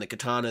boxes in the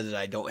Katana that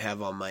I don't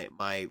have on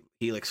my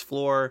Helix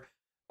floor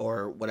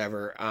or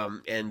whatever,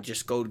 and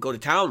just go to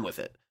town with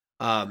it.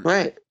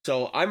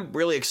 So I'm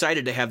really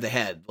excited to have the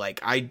head. Like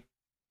I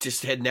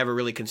just had never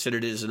really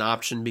considered it as an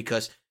option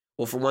because,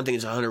 well, for one thing,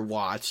 it's 100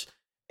 watts,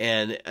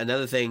 and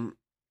another thing,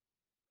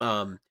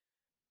 I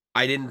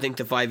didn't think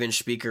the 5-inch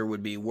speaker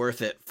would be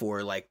worth it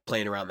for like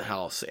playing around the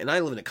house. And I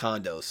live in a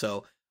condo,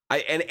 so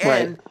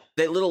and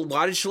that little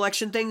wattage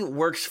selection thing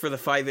works for the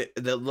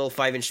little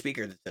 5-inch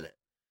speaker that's in it.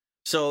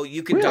 So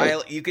you can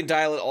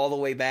dial it all the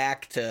way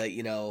back to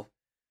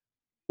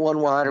 1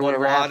 watt or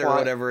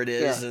whatever it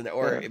is,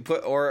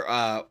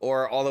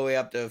 or all the way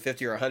up to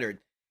 50 or 100.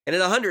 And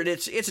at 100,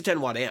 it's a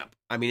 10 watt amp.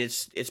 I mean,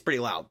 it's pretty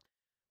loud.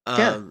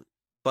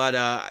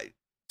 But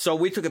so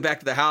we took it back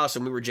to the house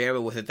and we were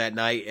jamming with it that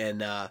night.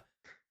 And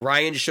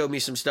Ryan showed me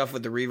some stuff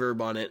with the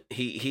reverb on it.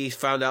 He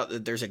found out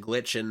that there's a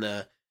glitch in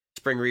the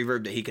spring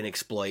reverb that he can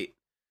exploit.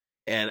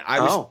 And I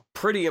was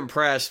pretty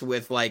impressed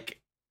with like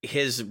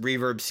his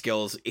reverb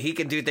skills. He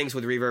can do things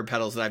with reverb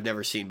pedals that I've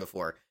never seen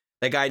before.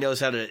 That guy knows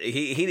how to.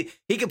 He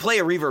can play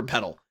a reverb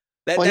pedal.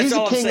 That's he's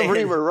all a king I'm saying. of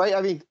reverb, right?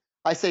 I mean,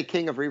 I say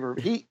king of reverb.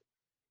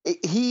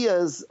 He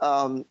is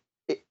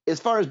as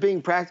far as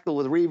being practical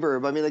with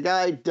reverb. I mean, the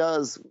guy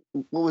does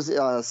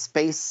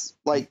space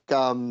like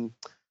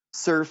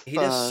surf. He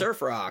does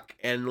surf rock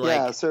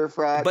and surf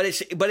rock. But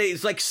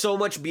it's like so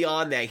much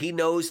beyond that. He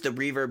knows the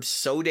reverb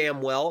so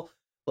damn well.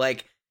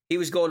 Like he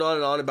was going on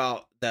and on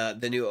about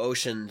the new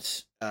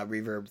Oceans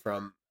reverb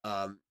from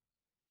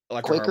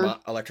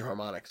Electro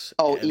Harmonics.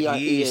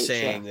 He's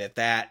saying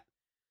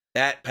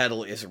that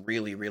pedal is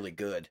really, really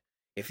good.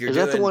 If you're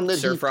doing the one that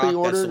surf rock,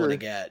 that's the one to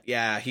get.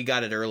 Yeah, he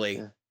got it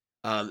early.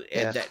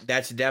 And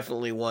that's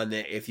definitely one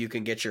that if you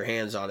can get your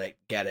hands on it,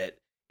 get it.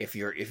 If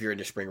you're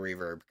into spring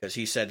reverb, because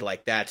he said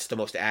like that's the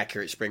most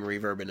accurate spring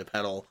reverb in the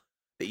pedal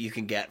that you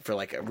can get for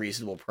like a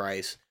reasonable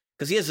price.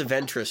 Because he has the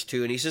Ventress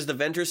too, and he says the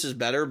Ventress is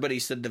better, but he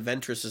said the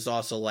Ventress is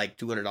also like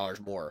 $200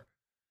 more.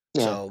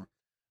 Yeah. So,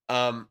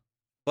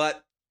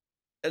 but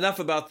enough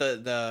about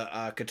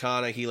the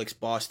Katana Helix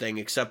Boss thing,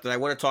 except that I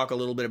want to talk a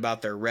little bit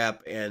about their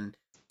rep and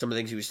some of the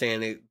things he was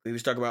saying. He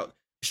was talking about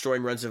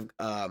destroying runs of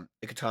the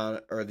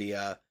Katana or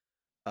the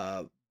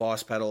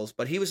Boss pedals,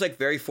 but he was like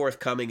very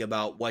forthcoming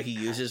about what he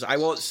uses. I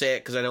won't say it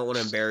because I don't want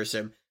to embarrass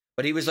him,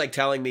 but he was like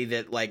telling me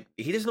that like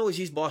he doesn't always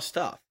use Boss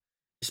stuff,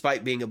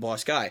 despite being a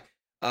Boss guy.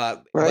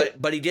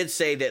 But he did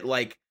say that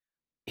like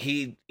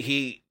he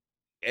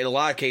in a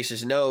lot of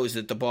cases knows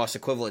that the Boss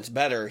equivalent's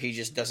better. He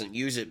just doesn't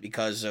use it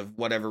because of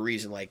whatever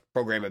reason, like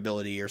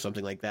programmability or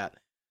something like that.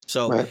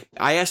 So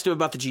I asked him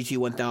about the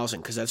GT1000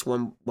 because that's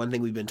one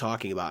thing we've been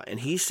talking about, and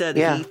he said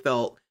he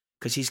felt,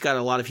 because he's got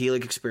a lot of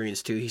Helix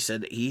experience too. He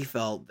said that he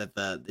felt that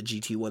the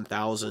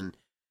GT1000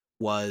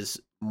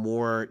 was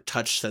more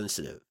touch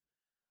sensitive,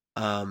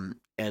 and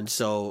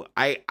so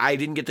I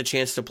didn't get the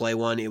chance to play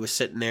one. It was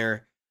sitting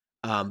there,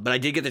 but I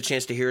did get the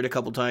chance to hear it a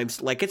couple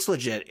times. Like it's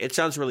legit. It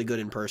sounds really good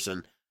in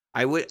person.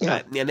 I would,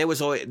 and there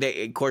was always,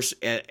 of course,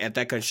 at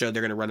that kind of show,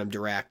 they're going to run them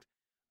direct.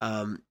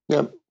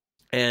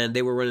 And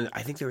they were running,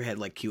 I think they had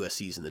like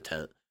QSCs in the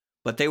tent,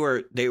 but they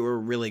were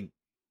really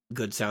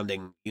good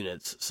sounding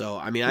units. So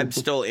I mean, I'm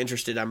still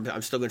interested.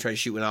 I'm still gonna try to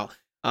shoot one out.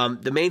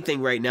 The main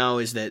thing right now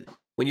is that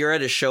when you're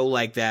at a show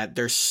like that,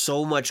 there's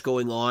so much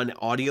going on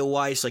audio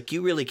wise. Like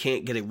you really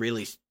can't get a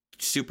really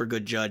super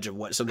good judge of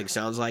what something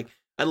sounds like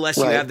unless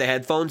you have the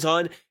headphones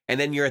on, and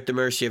then you're at the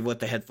mercy of what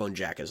the headphone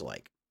jack is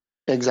like.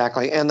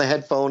 Exactly, and the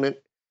headphone,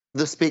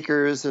 the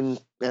speakers, and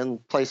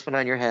placement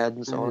on your head,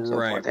 and so on and so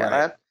forth.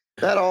 Yeah,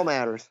 that all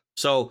matters.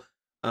 So,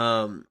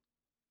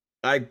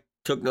 I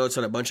took notes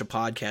on a bunch of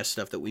podcast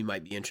stuff that we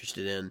might be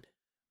interested in.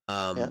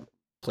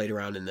 Played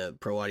around in the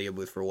Pro Audio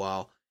booth for a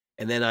while,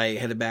 and then I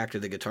headed back to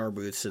the guitar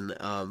booths, and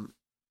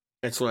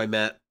that's when I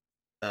met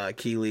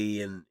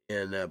Keeley and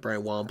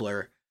Brian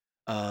Wampler,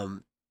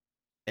 and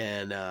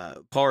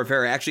Paul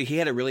Rivera. Actually, he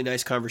had a really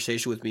nice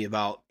conversation with me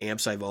about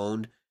amps I've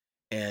owned,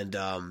 and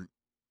I'm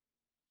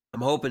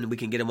hoping we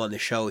can get him on the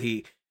show.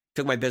 He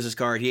took my business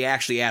card. He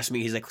actually asked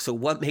me, he's like, "So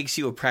what makes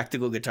you a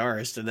practical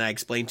guitarist?" And I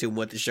explained to him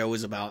what the show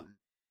was about.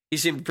 He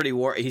seemed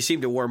he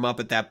seemed to warm up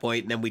at that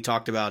point, and then we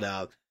talked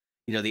about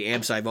the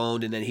amps I've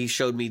owned, and then he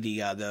showed me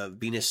the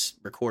Venus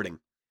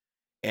recording,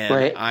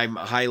 and I'm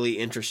highly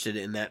interested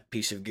in that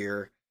piece of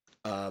gear.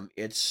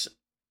 It's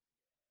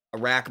a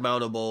rack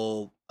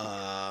mountable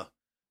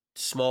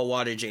small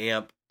wattage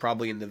amp,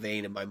 probably in the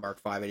vein of my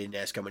Mark V. I didn't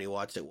ask how many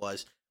watts it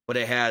was, but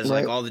it has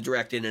like all the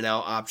direct in and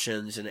out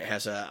options, and it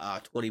has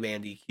a 20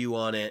 band EQ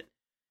on it,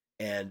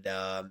 and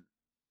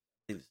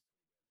it's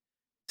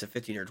a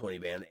 15 or 20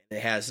 band. And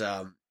it has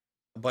a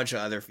bunch of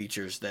other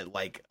features that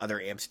like other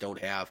amps don't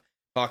have.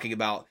 Talking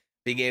about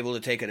being able to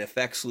take an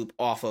effects loop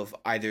off of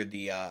either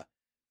the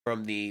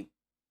from the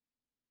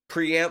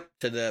preamp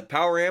to the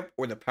power amp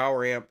or the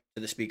power amp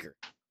to the speaker.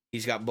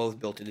 He's got both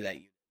built into that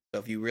unit. So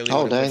if you really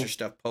want to put your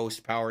stuff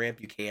post power amp,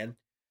 you can.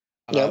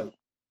 There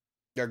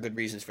are good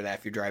reasons for that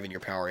if you're driving your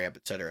power amp,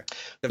 etc.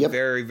 It's a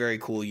very, very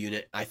cool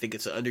unit. I think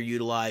it's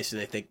underutilized,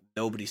 and I think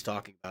nobody's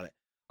talking about it.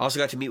 I also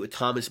got to meet with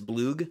Thomas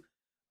Blug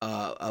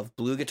of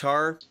Blue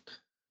Guitar.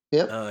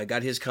 I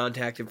got his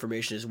contact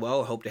information as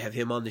well. I hope to have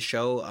him on the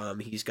show.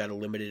 He's got a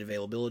limited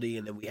availability,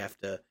 and then we have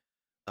to.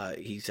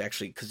 He's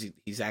actually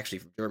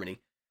from Germany,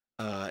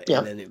 and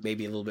then it may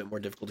be a little bit more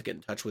difficult to get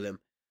in touch with him.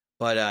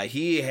 But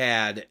he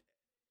had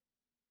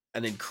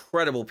an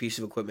incredible piece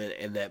of equipment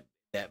in that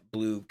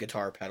blue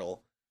guitar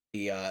pedal.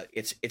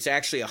 It's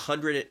actually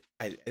 100.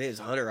 I think it's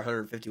 100 or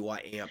 150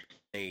 watt amp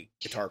a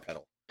guitar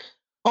pedal.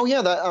 Oh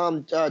yeah,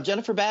 that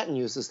Jennifer Batten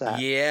uses that.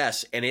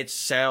 Yes, and it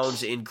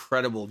sounds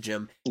incredible,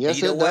 Jim.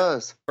 Yes, it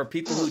does. For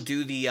people who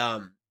do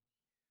the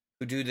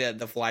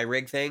fly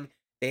rig thing,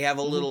 they have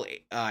a little.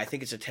 I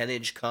think it's a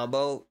 10-inch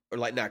combo, or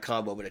like not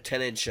combo, but a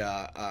 10-inch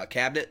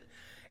cabinet.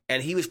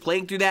 And he was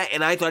playing through that,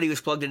 and I thought he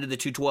was plugged into the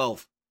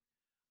 212.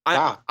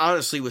 I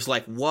honestly was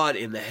like, "What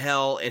in the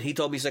hell?" And he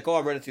told me, he's like, "Oh,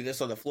 I'm running through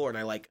this on the floor," and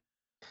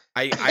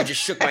I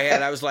just shook my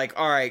head. I was like,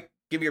 "All right,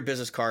 give me your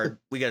business card.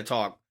 We got to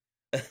talk."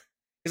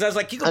 Because I was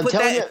like, "You can put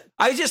that."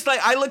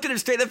 I looked at him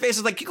straight in the face.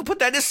 I was like, "You can put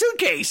that in a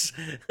suitcase."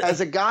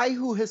 As a guy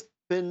who has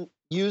been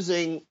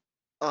using,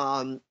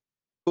 who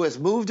has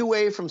moved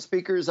away from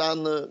speakers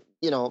on the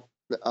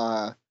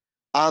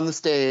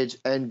stage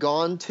and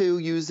gone to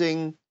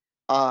using,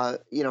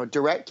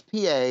 direct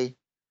PA.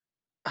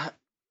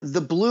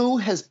 The Blue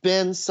has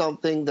been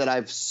something that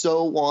I've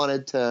so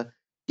wanted to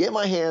get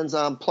my hands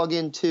on, plug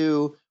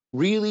into,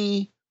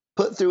 really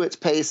put through its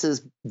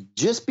paces,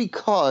 just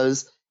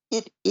because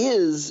it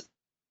is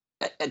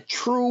a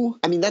true.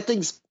 I mean, that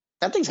thing's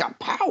got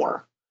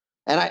power,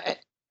 and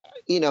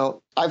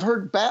I've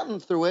heard Batten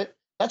through it.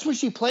 That's what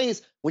she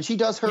plays when she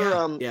does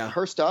her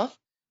her stuff,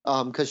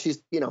 because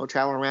she's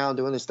traveling around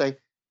doing this thing.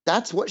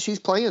 That's what she's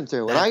playing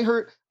through,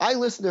 and I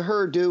listened to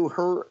her do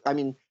her. I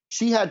mean,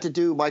 she had to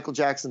do Michael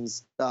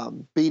Jackson's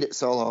 "Beat It"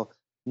 solo,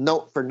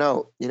 note for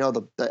note.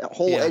 The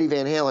whole Eddie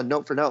Van Halen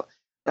note for note.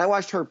 And I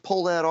watched her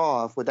pull that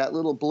off with that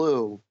little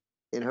Blue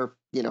in her,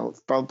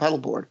 from pedal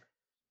board.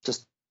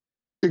 Just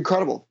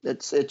incredible.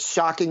 It's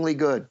shockingly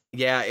good.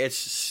 Yeah, it's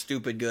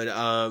stupid good.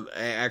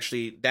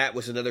 Actually, that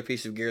was another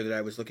piece of gear that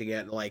I was looking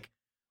at, and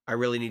I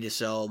really need to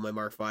sell my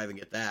Mark V and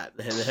get that.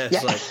 And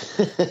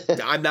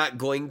that's I'm not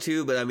going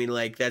to, but I mean,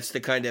 that's the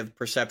kind of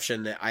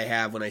perception that I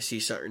have when I see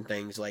certain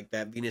things. Like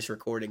that Venus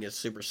recording is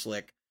super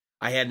slick.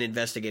 I hadn't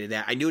investigated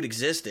that. I knew it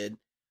existed,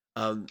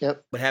 but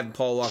having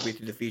Paul walk me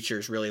through the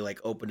features really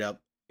opened up,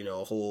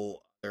 a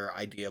whole other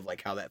idea of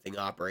how that thing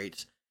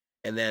operates.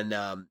 And then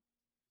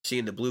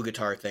seeing the Blue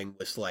Guitar thing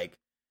was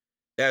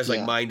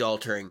mind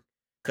altering,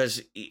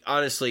 because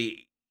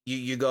honestly,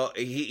 you go,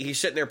 he's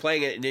sitting there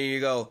playing it, and then you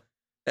go,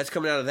 that's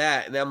coming out of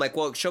that. And then I'm like,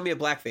 well, show me a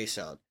blackface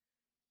sound.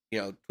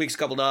 Tweaks a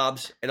couple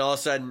knobs, and all of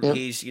a sudden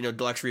he's,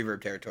 deluxe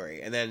reverb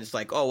territory. And then it's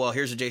like, oh, well,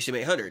 here's a JCM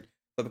 800.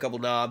 Flip a couple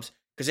knobs,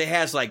 because it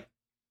has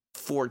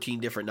 14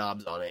 different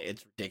knobs on it.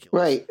 It's ridiculous.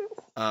 Right.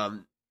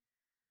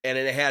 And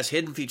then it has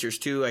hidden features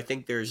too. I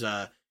think there's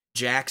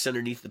jacks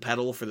underneath the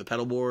pedal for the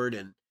pedal board,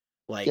 and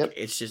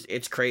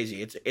it's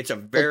crazy. It's a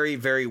very,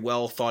 very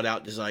well thought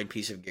out design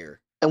piece of gear.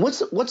 And what's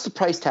the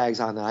price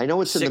tags on that? I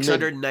know it's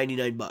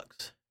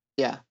 $699.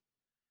 Yeah.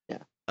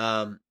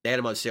 They had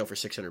them on sale for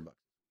 $600.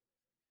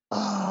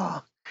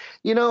 Oh,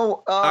 You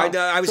know,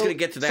 I was going to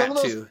get to that some of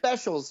those too.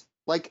 specials,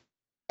 like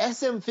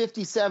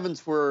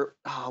SM57s were,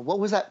 what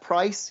was that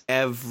price?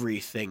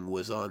 Everything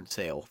was on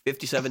sale.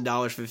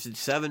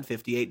 $57.57,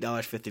 $58,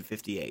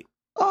 $58.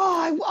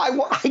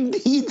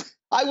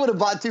 I would have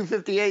bought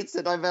 258s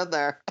if I've been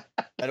there.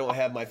 I don't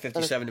have my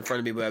 57 in front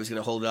of me, but I was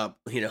going to hold it up.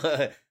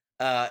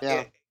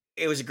 Yeah.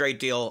 It was a great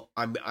deal.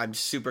 I'm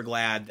super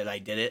glad that I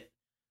did it.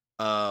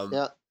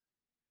 Yeah.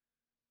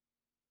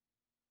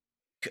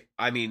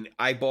 I mean,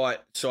 I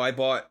bought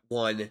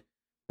one.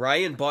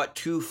 Ryan bought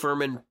 2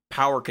 Furman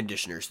power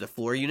conditioners, the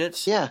floor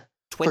units. Yeah.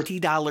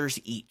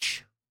 $20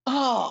 each.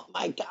 Oh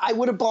my God! I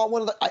would have bought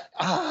one of the.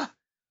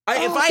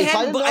 If I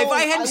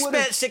hadn't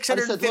spent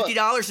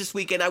 $650 this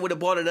weekend, I would have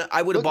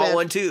bought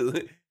one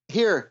too.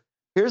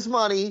 Here's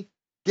money.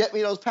 Get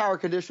me those power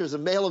conditioners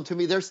and mail them to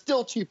me. They're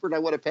still cheaper than I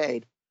would have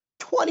paid.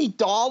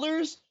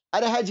 $20?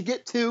 I'd have had you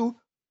get 2,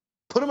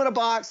 put them in a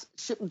box,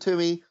 ship them to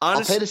me.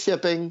 I'll pay the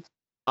shipping.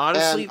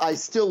 Honestly, and I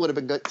still would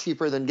have been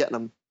cheaper than getting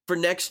them. For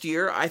next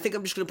year, I think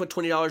I'm just going to put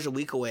 $20 a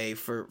week away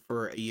for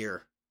a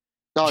year.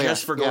 Oh,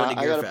 just for going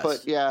to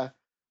Gearfest.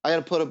 I got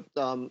to put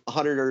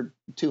 100 or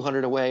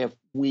 200 away a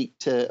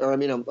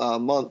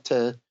month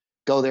to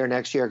go there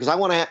next year,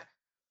 because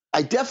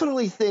I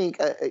definitely think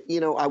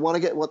I want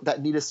to get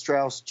that Nita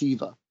Strauss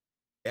Jiva.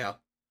 Yeah,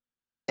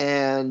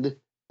 and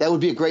that would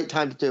be a great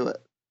time to do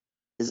it.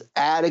 Is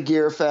at a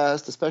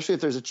Gearfest, especially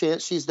if there's a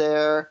chance she's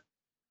there.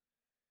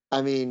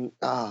 I mean,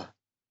 I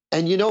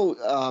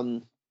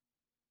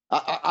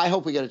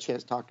hope we get a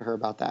chance to talk to her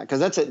about that, because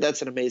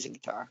that's an amazing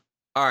guitar.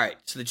 All right,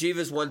 so the Jiva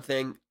is one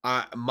thing.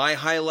 My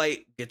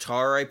highlight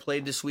guitar I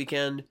played this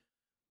weekend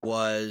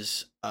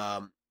was,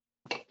 and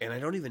I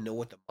don't even know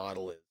what the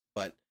model is,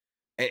 but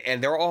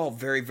and they're all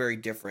very, very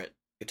different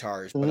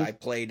guitars. Mm-hmm. But I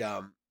played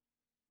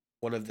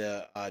one of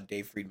the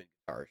Dave Friedman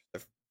guitars,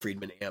 the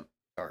Friedman amp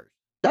guitars.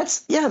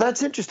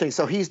 That's interesting.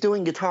 So he's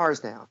doing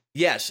guitars now.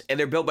 Yes, and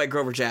they're built by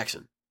Grover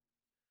Jackson.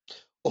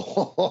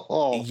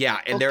 Oh, yeah,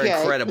 and they're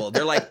incredible.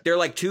 They're like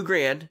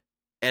 $2,000.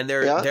 And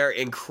they're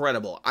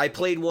incredible. I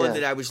played one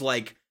that I was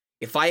like,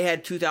 if I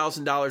had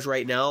 $2,000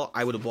 right now,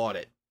 I would have bought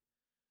it.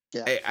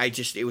 Yeah.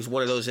 It was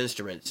one of those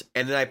instruments.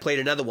 And then I played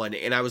another one,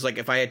 and I was like,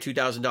 if I had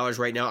 $2,000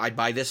 right now, I'd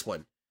buy this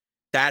one.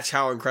 That's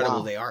how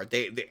incredible they are.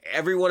 They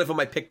every one of them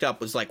I picked up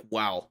was like,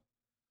 wow.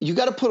 You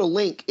got to put a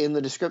link in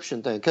the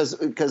description thing,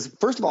 because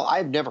first of all,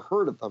 I've never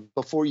heard of them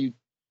before you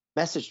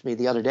messaged me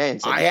the other day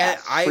and said,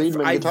 I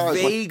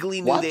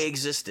vaguely knew they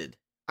existed.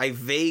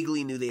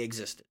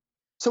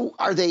 So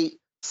are they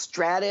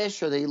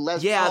Stratish? Are they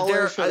less? Yeah,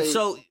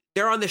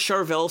 they're on the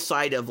Charvel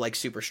side of like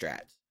super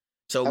strats.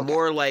 So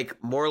more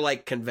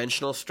like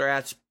conventional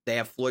strats. They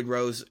have Floyd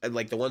Rose,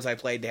 like the ones I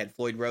played. They had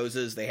Floyd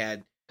Roses. They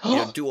had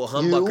dual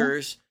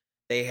humbuckers.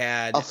 They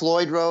had a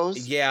Floyd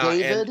Rose. Yeah,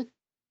 David.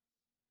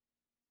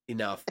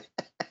 Enough.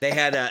 They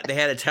had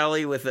a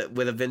Telly with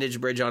a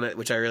vintage bridge on it,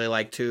 which I really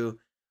like too.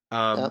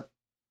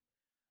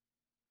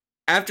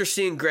 After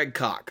seeing Greg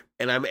Koch,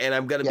 and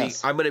I'm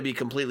gonna be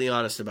completely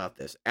honest about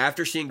this.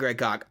 After seeing Greg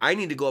Koch, I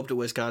need to go up to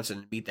Wisconsin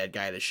and meet that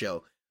guy at a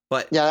show.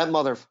 But yeah, that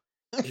mother.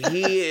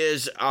 He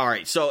is all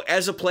right. So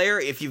as a player,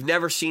 if you've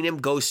never seen him,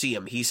 go see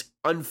him. He's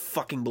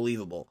unfucking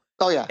believable.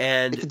 Oh yeah,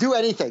 and he could do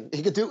anything.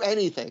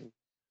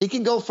 He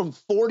can go from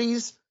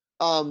 40s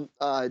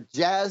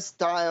jazz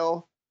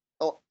style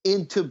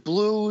into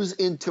blues,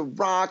 into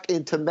rock,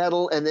 into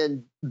metal, and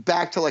then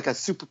back to like a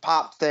super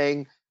pop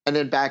thing. And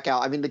then back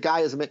out. I mean, the guy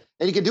is amazing.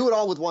 And he can do it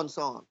all with one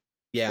song.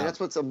 Yeah. And that's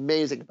what's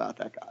amazing about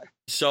that guy.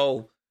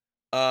 So,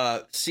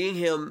 seeing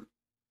him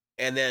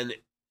and then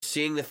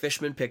seeing the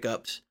Fishman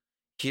pickups,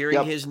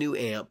 hearing his new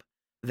amp,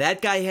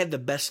 that guy had the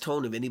best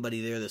tone of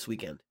anybody there this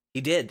weekend.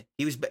 He did.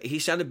 He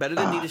sounded better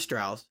than Nita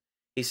Strauss.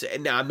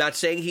 Now, I'm not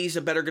saying he's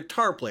a better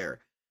guitar player.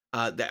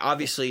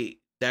 Obviously,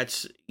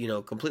 that's,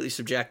 completely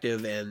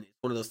subjective. And it's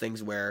one of those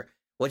things where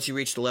once you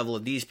reach the level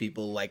of these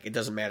people, like, it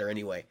doesn't matter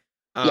anyway.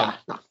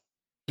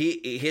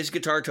 His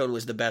guitar tone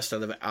was the best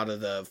out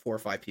of the 4 or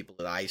 5 people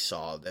that I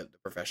saw, the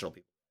professional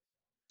people.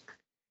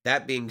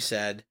 That being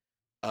said,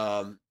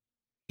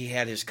 he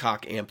had his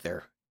Koch amp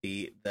there,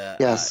 the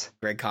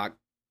Greg Koch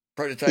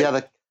prototype.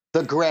 Yeah,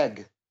 the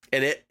Greg,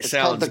 and it's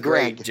sounds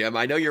great, Greg. Jim.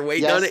 I know you're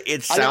waiting on it.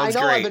 It sounds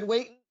great. I've been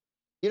waiting.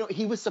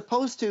 He was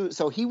supposed to.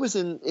 So he was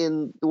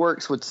in the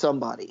works with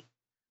somebody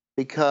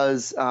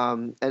because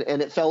and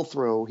it fell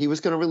through. He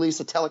was going to release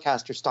a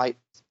Telecaster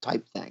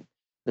type thing.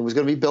 It was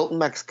going to be built in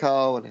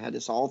Mexico and had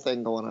this whole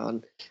thing going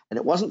on. And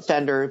it wasn't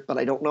Fender, but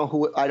I don't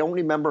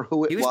remember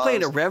who it was. He was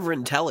playing a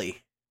Reverend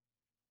Telly.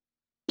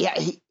 Yeah,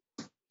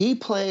 he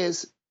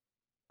plays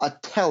a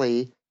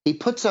Telly. He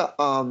puts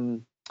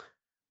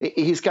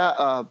he's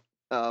got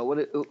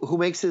who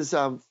makes his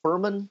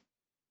Furman?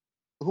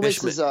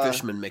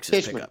 Fishman makes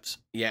his pickups.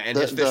 Yeah, and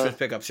his Fishman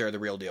pickups are the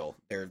real deal.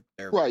 They're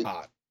right.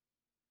 hot.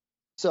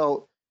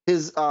 So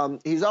he's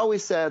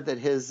always said that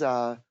his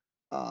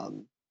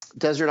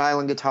Desert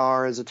Island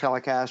guitar is a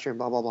Telecaster and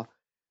blah, blah, blah.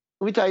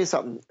 Let me tell you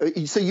something.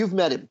 So you've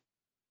met him.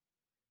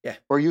 Yeah.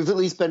 Or you've at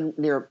least been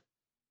near him.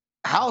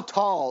 How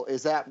tall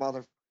is that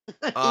mother?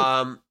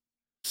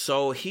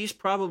 So he's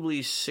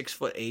probably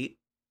 6'8".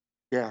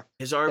 Yeah.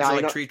 His arms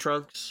are like tree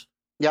trunks.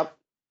 Yep.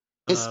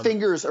 His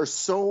fingers are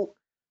so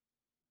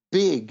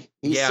big.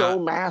 He's so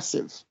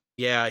massive.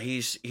 Yeah,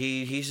 he's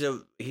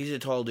a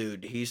tall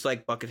dude. He's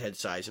like Buckethead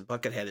size, and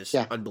Buckethead is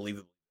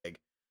unbelievably big.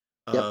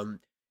 And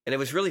it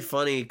was really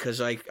funny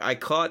because I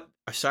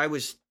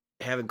was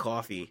having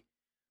coffee,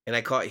 and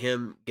I caught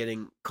him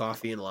getting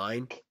coffee in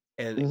line,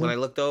 and when I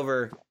looked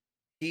over,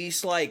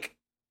 he's like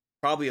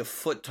probably a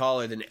foot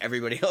taller than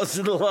everybody else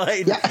in the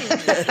line.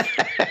 Yeah.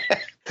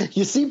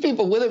 You see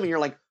people with him, and you're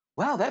like,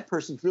 "Wow, that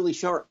person's really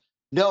short."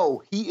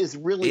 No, he is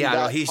really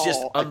he's tall.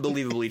 Just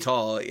unbelievably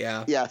tall.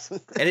 Yeah. Yes.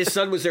 And his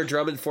son was there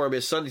drumming for him.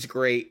 His son is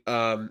great.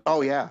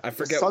 Oh yeah. I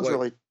forget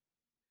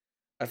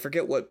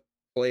what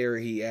player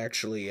he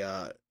actually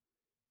or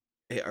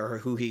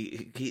who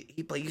he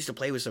used to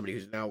play with somebody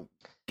who's now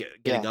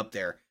getting up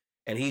there,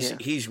 and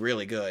he's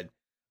really good.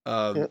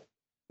 Was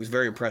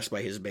very impressed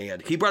by his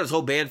band. He brought his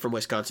whole band from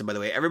Wisconsin, by the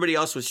way. Everybody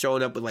else was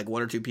showing up with like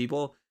one or two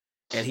people,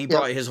 and he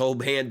brought his whole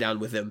band down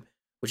with him,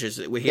 which is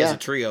he has a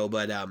trio,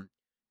 but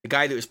the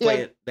guy that was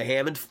playing the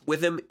Hammond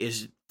with him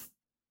is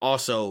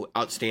also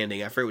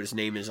outstanding. I forget what his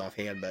name is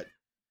offhand, but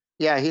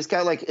he's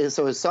got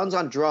so his son's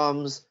on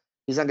drums,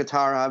 he's on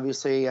guitar,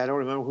 obviously. I don't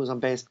remember who's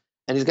on bass,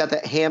 and he's got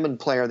that Hammond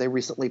player they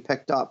recently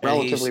picked up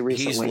relatively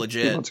recently. He's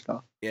legit. 2 months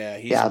ago. Yeah,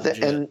 he's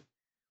legit. And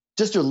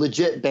just a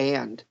legit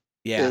band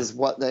is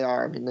what they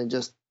are. I mean, they're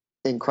just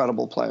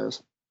incredible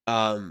players.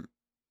 I'm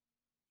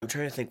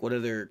trying to think what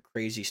other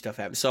crazy stuff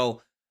happened.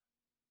 So.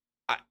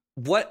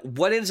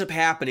 What ends up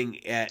happening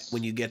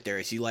when you get there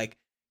is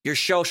you're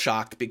shell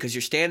shocked because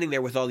you're standing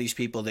there with all these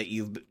people that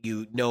you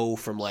know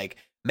from like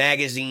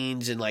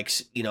magazines and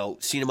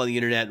seen them on the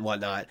internet and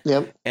whatnot.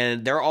 Yep.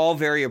 And they're all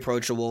very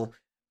approachable.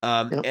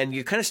 And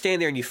you kind of stand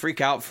there and you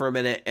freak out for a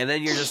minute, and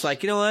then you're just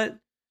like, you know what?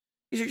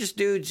 These are just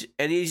dudes,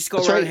 and you just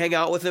go around and hang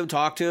out with them,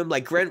 talk to them.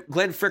 Like Glenn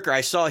Fricker,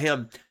 I saw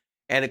him,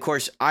 and of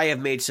course I have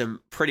made some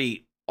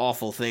pretty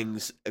awful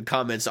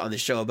comments on the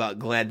show about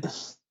Glenn.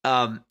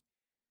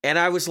 And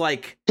I was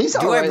like,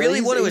 do I really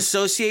want to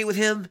associate with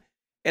him?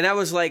 And I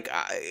was like,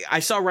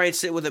 I saw Ryan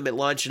sit with him at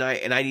lunch, and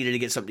I needed to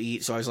get something to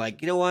eat. So I was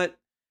like, you know what?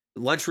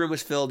 The lunchroom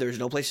was filled. There was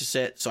no place to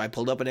sit. So I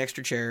pulled up an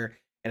extra chair,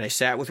 and I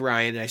sat with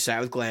Ryan, and I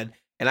sat with Glenn.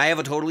 And I have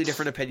a totally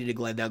different opinion of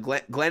Glenn. Now,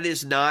 Glenn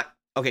is not,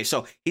 okay,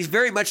 so he's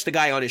very much the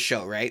guy on his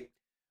show, right?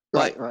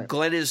 But right.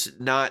 Glenn is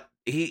not,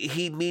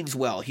 he means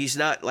well. He's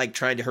not like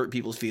trying to hurt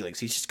people's feelings.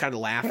 He's just kind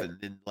of laughing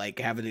and like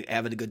having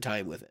a good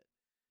time with it.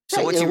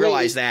 So once you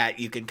realize that,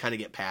 you can kind of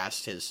get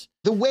past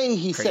the way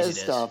he craziness.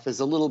 says stuff is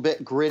a little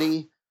bit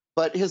gritty,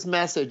 but his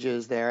message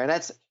is there. And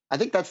I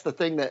think that's the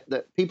thing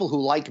that people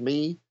who like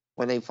me,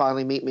 when they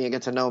finally meet me and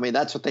get to know me,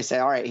 that's what they say.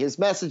 All right, his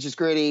message is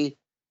gritty,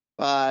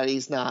 but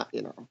he's not,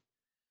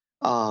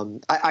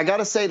 I got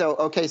to say though,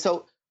 okay,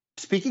 so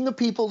speaking of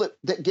people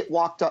that get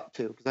walked up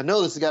to, because I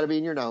know this has got to be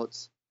in your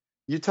notes,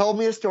 you told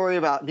me a story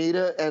about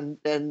Nita and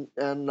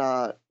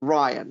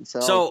Ryan.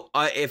 So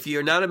if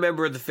you're not a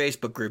member of the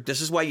Facebook group,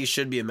 this is why you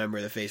should be a member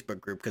of the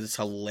Facebook group, because it's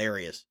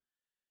hilarious.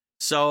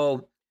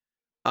 So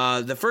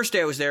the first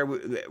day I was there,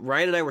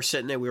 Ryan and I were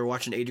sitting there. We were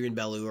watching Adrian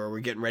Belew, or we're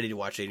getting ready to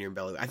watch Adrian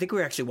Belew. I think we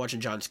were actually watching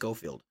John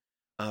Schofield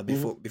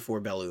before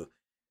Belew.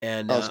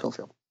 And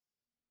Schofield.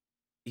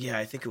 Yeah,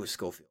 I think it was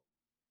Schofield.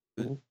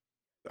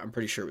 I'm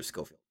pretty sure it was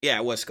Schofield. Yeah,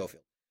 it was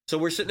Schofield. So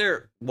we're sitting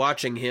there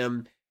watching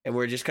him, and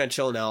we're just kind of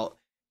chilling out.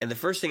 And the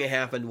first thing that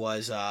happened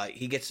was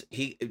Ryan's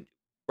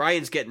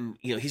getting,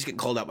 he's getting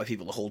called out by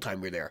people the whole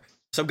time we're there.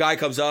 Some guy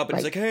comes up and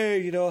he's like,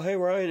 hey, hey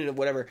Ryan, and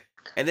whatever.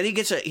 And then he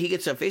gets a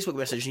Facebook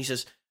message and he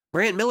says,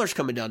 Brant Miller's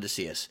coming down to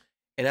see us.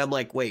 And I'm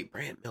like, wait,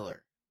 Brant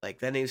Miller? Like,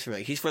 that name's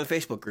familiar. He's from the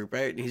Facebook group,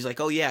 right? And he's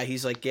like, oh yeah.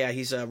 He's like, yeah,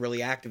 he's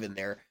really active in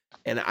there.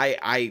 And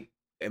I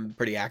am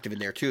pretty active in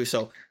there too.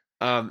 So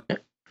I'm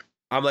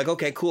like,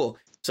 okay, cool.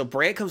 So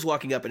Brant comes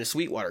walking up in a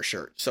Sweetwater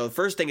shirt. So the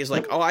first thing is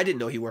like, oh, I didn't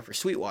know he worked for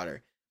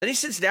Sweetwater. Then he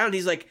sits down and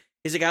he's like,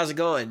 how's it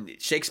going?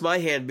 Shakes my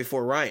hand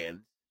before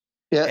Ryan.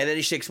 Yeah. And then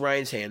he shakes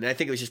Ryan's hand. And I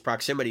think it was just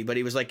proximity, but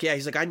he was like, yeah,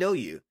 he's like, I know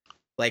you.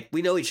 Like,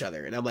 we know each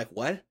other. And I'm like,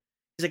 what?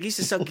 He's like, he used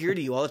to sell gear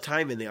to you all the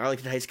time in the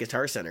Arlington Heights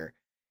Guitar Center.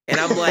 And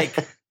I'm like,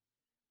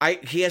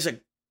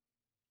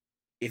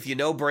 if you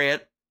know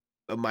Brant,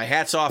 my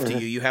hat's off to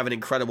you. You have an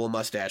incredible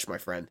mustache, my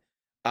friend.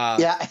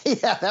 Yeah,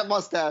 that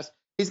mustache.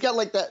 He's got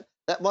like that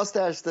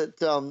mustache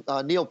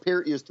that Neil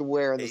Peart used to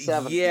wear in the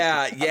 70s.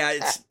 Yeah.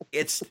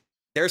 It's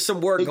there's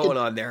some work going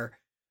on there.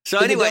 So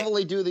he anyway, can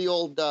definitely do the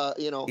old,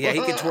 yeah,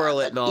 he can twirl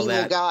it and all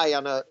that. Guy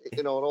on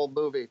an old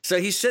movie. So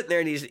he's sitting there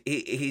and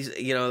he's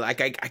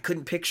like I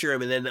couldn't picture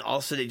him, and then all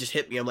of a sudden it just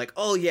hit me. I'm like,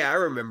 oh yeah, I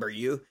remember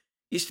you.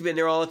 Used to be in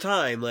there all the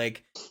time.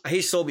 Like,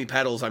 he sold me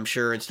pedals, I'm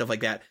sure, and stuff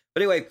like that.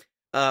 But anyway,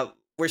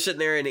 we're sitting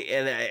there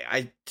and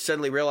I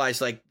suddenly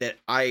realized like that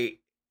I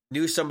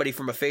knew somebody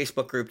from a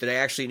Facebook group that I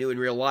actually knew in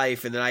real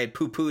life, and that I had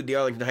poo-pooed the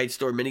Arlington Heights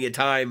store many a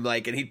time,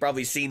 like, and he'd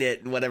probably seen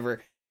it and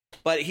whatever.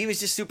 But he was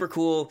just super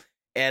cool.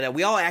 And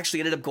we all actually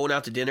ended up going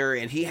out to dinner,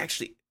 and he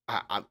actually,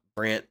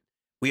 Brant,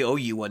 we owe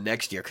you one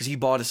next year because he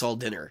bought us all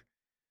dinner.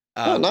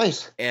 Oh,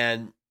 nice.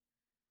 And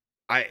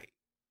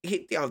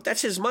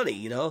that's his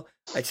money.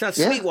 It's not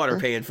Sweetwater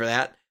paying for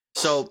that.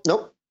 So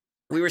nope.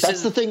 We were.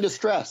 That's the thing to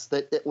stress,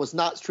 that it was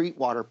not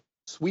Sweetwater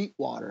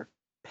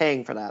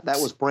paying for that. That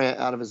was Brant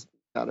out of his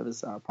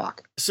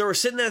pocket. So we're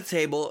sitting at the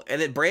table,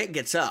 and then Brant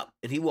gets up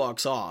and he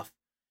walks off,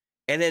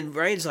 and then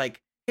Ryan's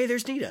like, "Hey,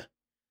 there's Nita."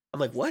 I'm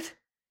like, "What?"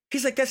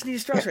 He's like, "That's Nita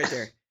Strauss right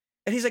there,"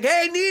 and he's like,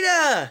 "Hey,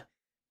 Nita."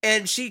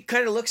 And she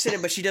kind of looks at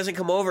him, but she doesn't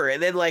come over.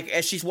 And then, like,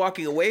 as she's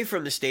walking away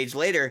from the stage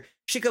later,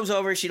 she comes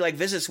over and she, like,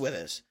 visits with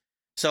us.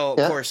 So,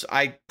 of course,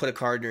 I put a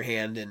card in her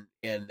hand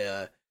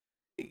and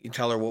you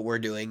tell her what we're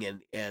doing.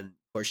 And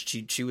of course,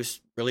 she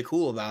was really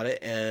cool about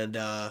it. And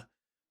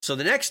so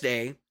the next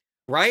day,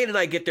 Ryan and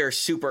I get there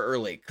super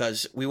early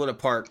because we want to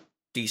park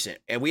decent.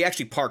 And we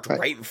actually parked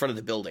right in front of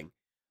the building.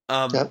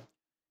 And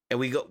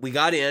we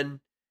got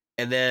in,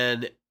 and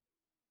then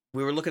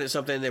we were looking at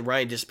something, and then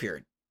Ryan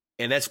disappeared.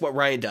 And that's what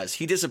Ryan does.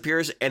 He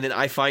disappears, and then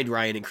I find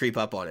Ryan and creep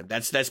up on him.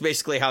 That's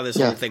basically how this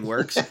whole thing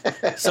works.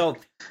 So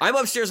I'm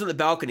upstairs on the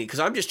balcony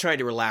because I'm just trying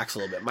to relax a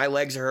little bit. My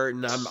legs are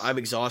hurting. I'm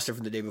exhausted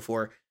from the day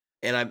before,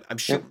 and I'm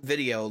shooting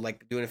video,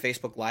 like doing a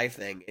Facebook Live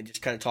thing, and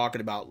just kind of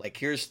talking about, like,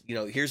 here's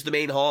the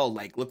main hall.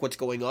 Like, look what's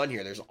going on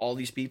here. There's all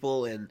these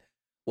people and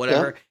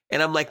whatever.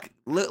 And I'm like,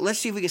 let's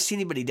see if we can see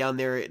anybody down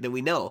there that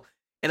we know.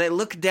 And I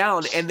look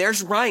down, and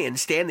there's Ryan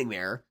standing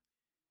there,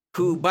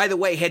 who, by the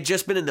way, had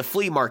just been in the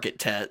flea market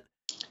tent.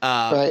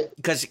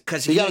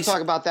 Because you got to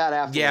talk about that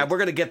after. Yeah, we're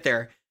gonna get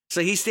there.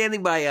 So he's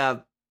standing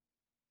by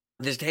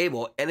this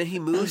table, and then he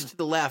moves to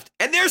the left,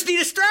 and there's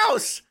Nita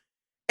Strauss.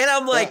 And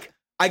I'm like,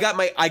 I got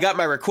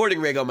my recording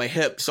rig on my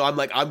hip, so I'm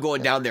like, I'm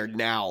going down there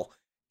now.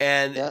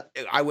 And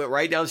I went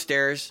right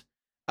downstairs.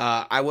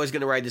 I was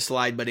gonna ride the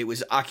slide, but it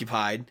was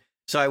occupied,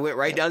 so I went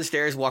right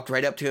downstairs, walked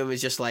right up to him, and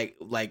was just like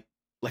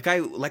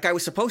I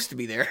was supposed to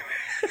be there.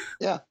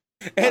 Yeah.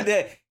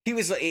 And he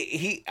was like,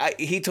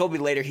 he told me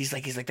later, he's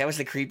like, that was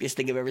the creepiest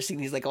thing I've ever seen.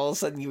 He's like, all of a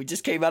sudden you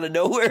just came out of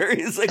nowhere.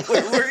 He's like,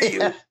 where were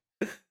you?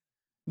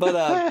 But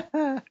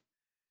that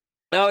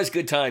was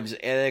good times.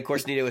 And of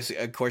course, Nita was,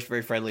 of course,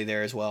 very friendly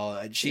there as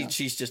well.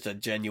 She's just a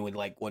genuine,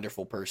 like,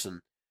 wonderful person.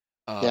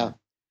 And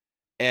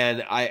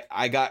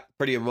I got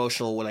pretty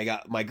emotional when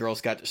my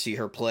girls got to see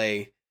her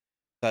play,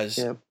 because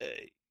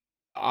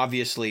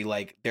obviously,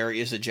 like, there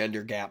is a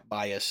gender gap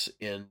bias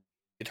in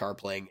guitar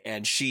playing,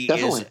 and she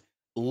is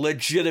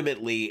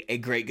legitimately a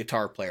great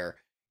guitar player.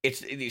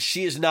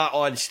 She is not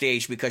on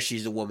stage because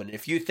she's a woman.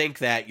 If you think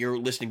that, you're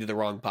listening to the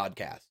wrong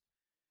podcast.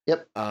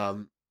 Yep.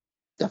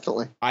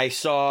 Definitely. I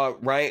saw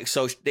Ryan.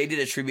 So they did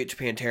a tribute to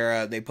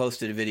Pantera. They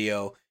posted a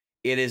video.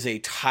 It is a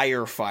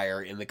tire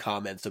fire in the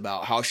comments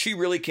about how she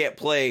really can't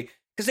play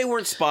because they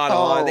weren't spot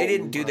on. They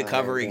didn't do the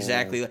cover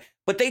exactly,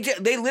 but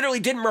they literally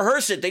didn't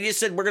rehearse it. They just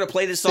said, we're going to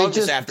play this song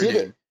this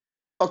afternoon.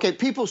 Okay,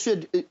 people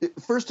should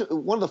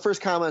one of the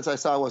first comments I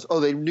saw was, "Oh,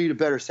 they need a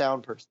better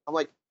sound person." I'm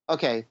like,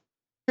 okay,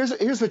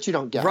 here's what you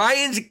don't get.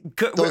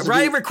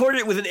 Ryan recorded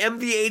it with an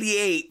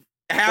MV88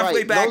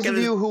 halfway back. Those of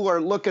you who are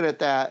looking at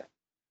that,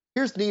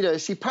 here's Nita.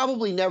 She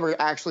probably never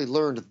actually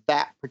learned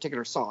that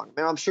particular song.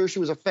 I mean, I'm sure she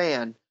was a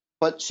fan,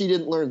 but she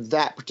didn't learn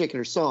that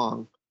particular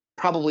song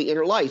probably in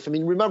her life. I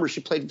mean, remember,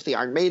 she played with the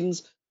Iron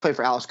Maidens, played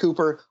for Alice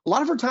Cooper. A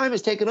lot of her time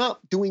is taken up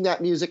doing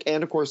that music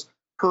and, of course,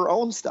 her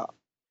own stuff.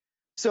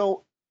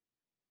 So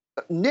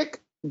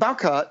Nick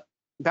Bowcott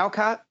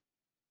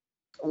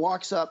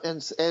walks up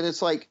and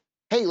it's like,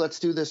 hey, let's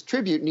do this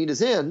tribute.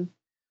 Nita's in.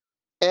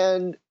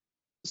 And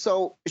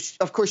so,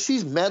 of course,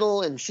 she's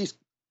metal, and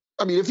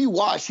if you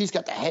watch, she's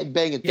got the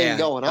headbanging thing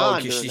going on. Oh,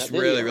 she's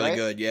really, really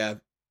good, yeah.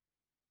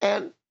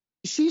 And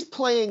she's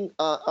playing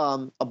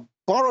a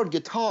borrowed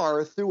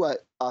guitar through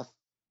a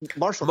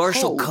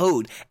Marshall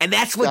Code. And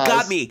that's what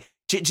got me.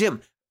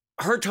 Jim,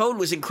 her tone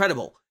was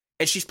incredible.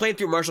 And she's playing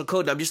through Marshall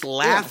Code, and I'm just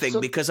laughing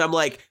because I'm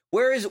like,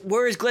 where is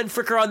Glenn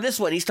Fricker on this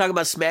one? He's talking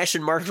about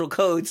smashing Marshall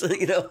Codes,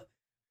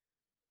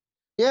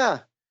 Yeah.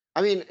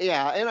 I mean,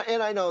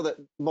 and I know that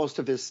most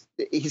of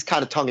he's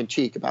kind of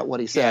tongue-in-cheek about what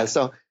he says. Yeah.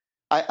 So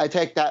I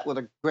take that with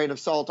a grain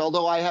of salt,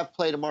 although I have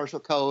played a Marshall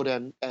Code,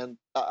 and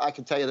I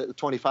can tell you that the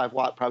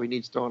 25-watt probably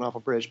needs throwing off a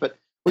bridge. But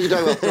we can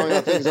talk about throwing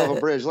off things off a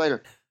bridge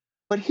later.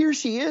 But here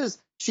she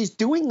is. She's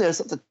doing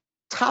this at the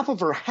top of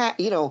her hat,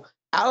 out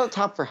of the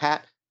top of her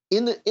hat,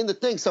 in the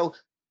thing. So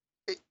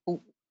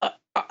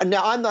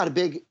now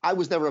I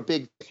was never a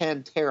big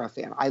Pantera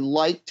fan. I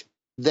liked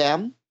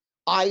them.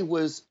 I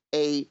was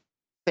a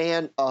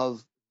fan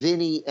of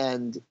Vinny,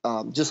 and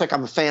just like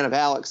I'm a fan of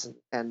Alex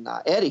and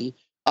Eddie,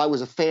 I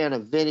was a fan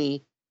of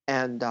Vinny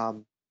and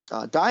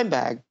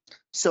Dimebag.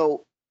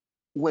 So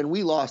when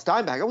we lost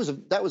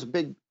Dimebag, that was a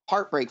big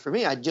heartbreak for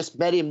me. I just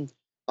met him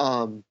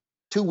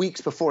 2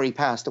 weeks before he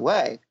passed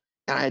away,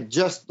 and I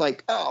just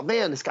like, oh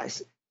man,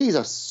 he's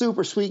a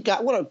super sweet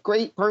guy. What a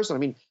great person. I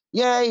mean,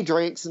 yeah, he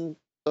drinks and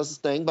does his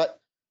thing, but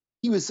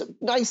he was the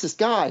nicest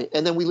guy.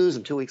 And then we lose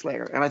him 2 weeks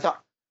later. And I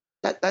thought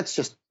that's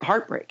just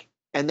heartbreak.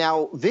 And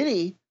now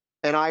Vinny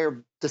and I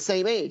are the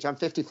same age. I'm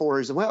 54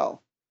 as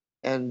well.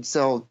 And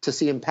so to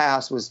see him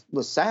pass was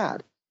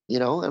sad,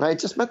 and I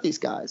just met these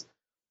guys.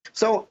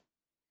 So,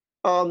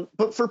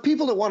 but for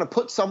people that want to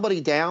put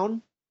somebody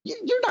down,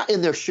 you're not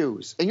in their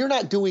shoes, and you're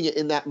not doing it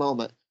in that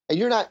moment, and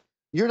you're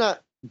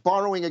not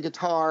borrowing a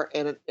guitar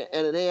and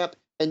an amp,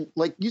 and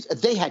like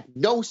they had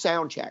no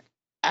sound check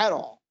at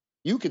all.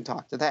 You can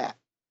talk to that.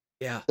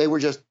 Yeah, they were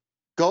just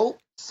go,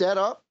 set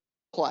up,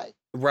 play.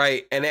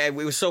 Right, and it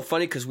was so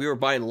funny because we were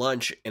buying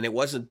lunch, and it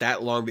wasn't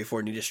that long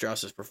before Nita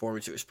Strauss's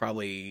performance. It was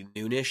probably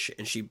noonish,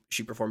 and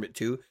she performed it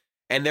too.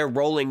 And they're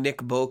rolling Nick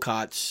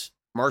Bocott's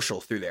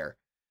Marshall through there,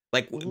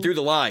 like through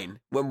the line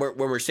when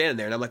we're standing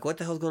there, and I'm like, what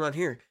the hell's going on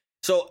here?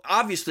 So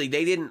obviously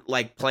they didn't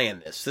like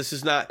plan this. This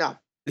is not. No.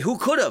 Who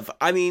could have?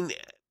 I mean,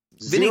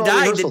 Vinny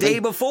died the day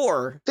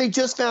before. They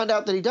just found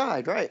out that he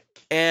died, right?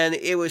 And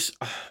it was.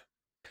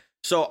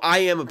 So I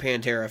am a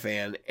Pantera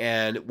fan,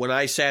 and when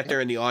I sat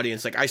there in the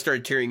audience, like I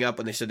started tearing up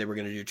when they said they were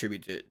going to do a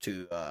tribute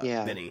to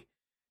Vinny,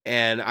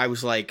 and I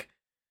was like,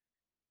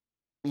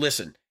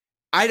 "Listen,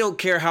 I don't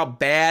care how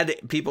bad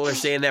people are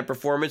saying that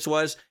performance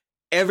was.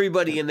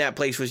 Everybody in that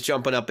place was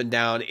jumping up and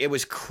down. It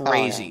was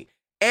crazy."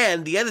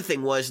 And the other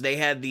thing was they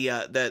had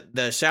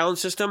the sound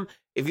system.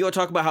 If you want to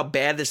talk about how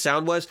bad the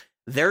sound was,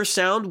 their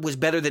sound was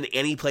better than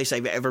any place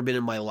I've ever been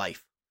in my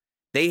life.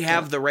 They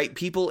have the right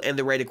people and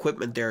the right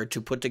equipment there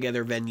to put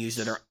together venues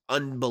that are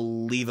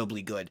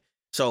unbelievably good.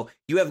 So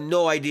you have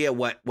no idea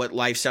what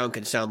live sound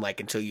can sound like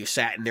until you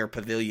sat in their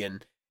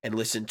pavilion and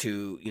listened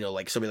to,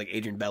 like somebody like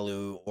Adrian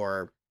Belew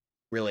or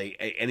really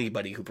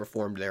anybody who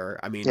performed there.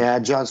 I mean,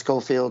 John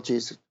Scofield,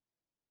 Jesus,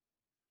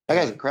 that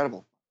guy's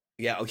incredible.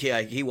 Yeah,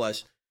 okay, he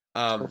was.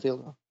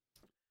 Scofield.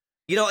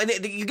 And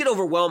you get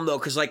overwhelmed though,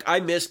 because like I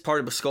missed part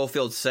of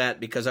Scofield's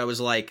set because I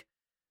was like,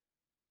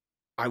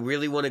 I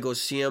really want to go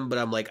see him, but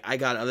I'm like, I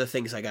got other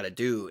things I got to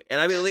do. And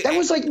I mean, that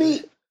was like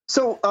me.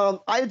 So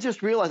I had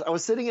just realized I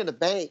was sitting in a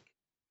bank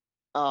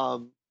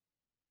on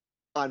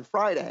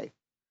Friday,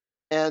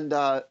 and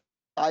I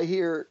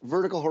hear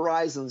Vertical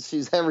Horizons,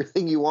 She's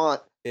Everything You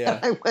Want. Yeah.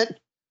 And I went,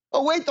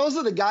 oh, wait, those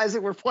are the guys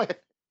that were playing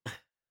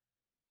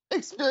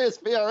Experience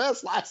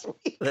PRS last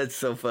week. That's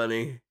so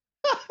funny.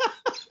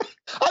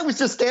 I was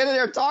just standing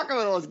there talking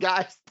with those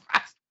guys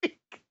last week.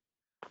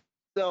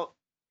 So,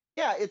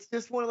 yeah, it's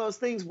just one of those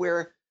things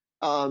where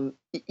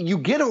you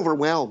get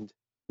overwhelmed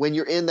when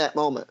you're in that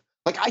moment.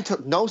 Like I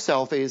took no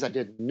selfies. I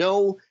did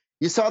no.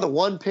 You saw the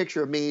one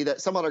picture of me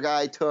that some other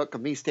guy took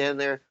of me standing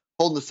there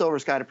holding the Silver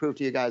Sky to prove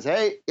to you guys,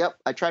 hey, yep,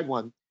 I tried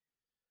one.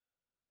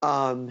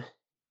 And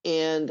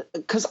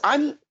because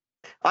I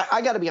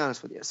got to be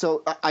honest with you.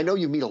 So I know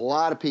you meet a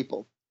lot of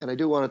people, and I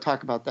do want to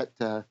talk about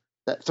that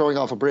throwing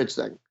off a bridge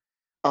thing.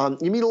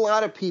 You meet a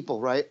lot of people,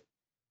 right?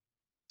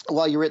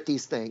 While you're at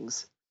these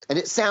things. And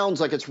it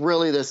sounds like it's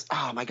really this,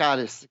 oh my God,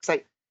 it's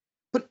exciting.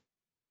 But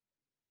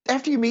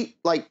after you meet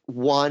like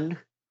one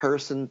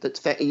person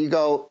you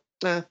go,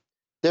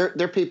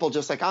 they're people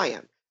just like I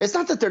am. It's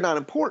not that they're not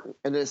important,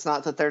 and it's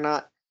not that they're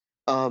not,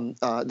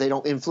 they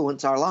don't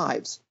influence our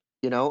lives.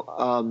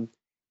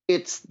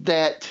 It's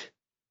that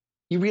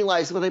you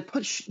realize, well, they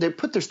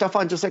put their stuff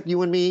on just like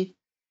you and me,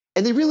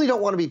 and they really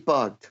don't want to be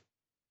bugged.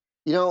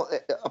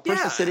 A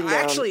person sitting down.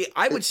 Actually,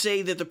 I would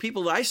say that the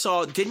people that I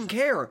saw didn't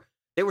care.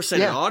 They were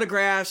sending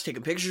autographs,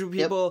 taking pictures of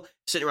people,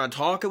 sitting around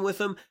talking with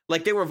them.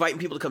 Like they were inviting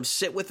people to come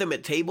sit with them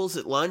at tables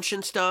at lunch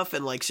and stuff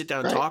and like sit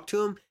down and talk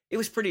to them. It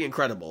was pretty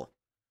incredible.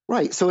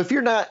 Right. So if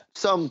you're not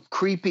some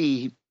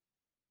creepy,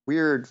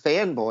 weird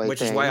fanboy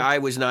Which is why I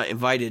was not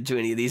invited to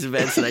any of these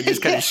events and I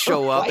just kind of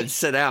show up and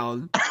sit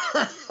down.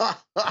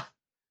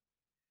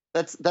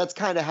 That's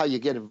kind of how you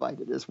get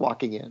invited, is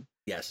walking in.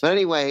 Yes. But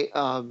anyway,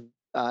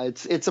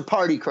 it's a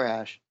party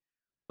crash.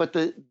 But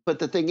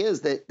the thing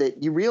is that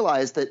you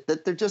realize that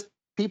they're just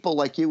people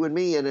like you and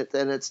me, and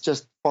it's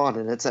just fun,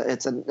 and it's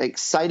an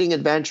exciting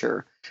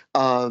adventure.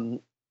 I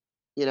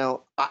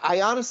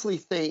honestly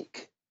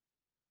think,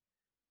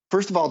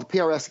 first of all, the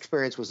PRS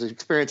experience was an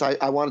experience.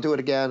 I want to do it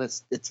again.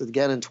 It's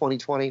again in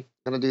 2020. I'm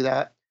going to do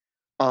that.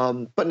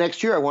 But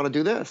next year I want to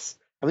do this.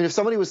 I mean, if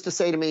somebody was to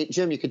say to me,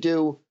 Jim, you could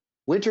do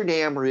Winter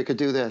Dam or you could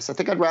do this, I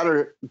think I'd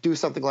rather do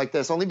something like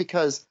this, only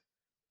because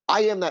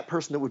I am that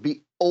person that would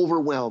be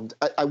overwhelmed.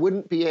 I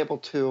wouldn't be able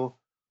to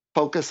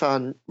focus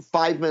on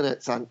 5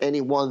 minutes on any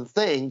one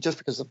thing just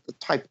because of the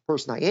type of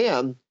person I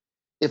am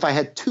if I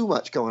had too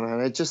much going on.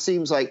 It just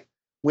seems like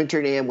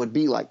Winter Dam would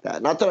be like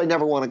that. Not that I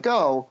never want to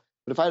go,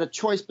 but if I had a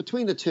choice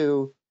between the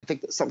two, I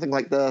think that something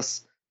like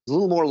this is a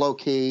little more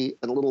low-key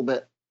and a little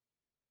bit,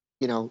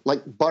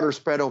 like butter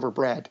spread over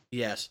bread.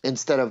 Yes.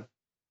 Instead of,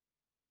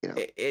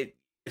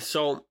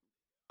 So,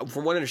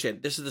 from what I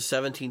understand, this is the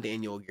 17th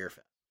annual Gearfest,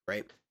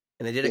 right?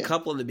 And they did a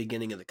couple in the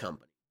beginning of the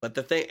company. But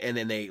the thing, and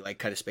then they like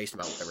kind of spaced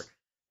them out, whatever.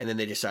 And then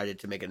they decided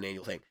to make it an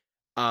annual thing.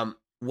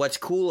 What's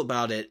cool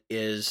about it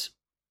is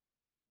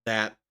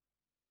that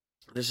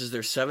this is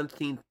their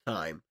 17th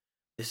time.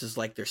 This is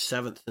like their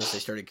 7th since they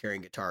started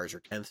carrying guitars, or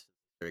 10th since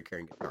they started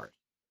carrying guitars.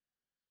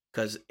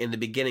 Because in the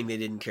beginning they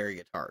didn't carry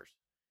guitars,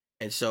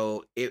 and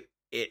so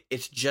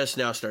it's just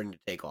now starting to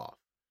take off.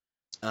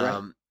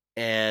 Right.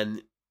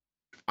 And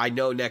I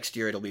know next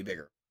year it'll be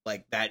bigger.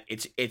 Like that,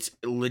 it's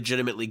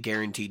legitimately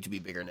guaranteed to be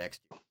bigger next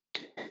year.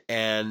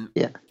 And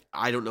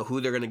I don't know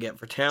who they're going to get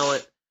for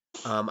talent.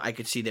 I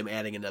could see them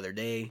adding another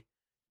day, to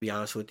be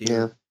honest with you.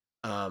 Yeah.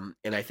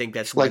 And I think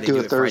that's why Like they do do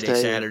a it Friday,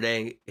 Thursday.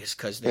 Saturday, is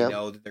because they Yep.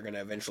 know that they're going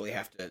to eventually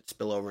have to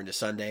spill over into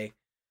Sunday.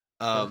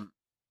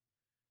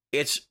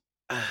 It's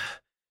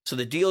so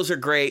the deals are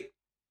great,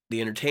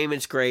 the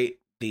entertainment's great,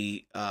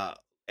 the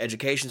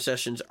education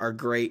sessions are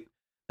great.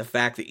 The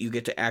fact that you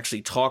get to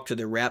actually talk to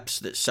the reps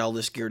that sell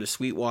this gear to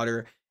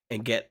Sweetwater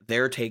and get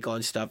their take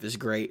on stuff is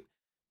great.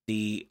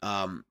 The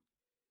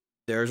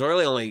there's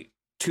really only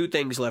two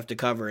things left to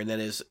cover, and that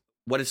is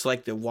what it's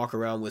like to walk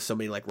around with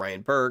somebody like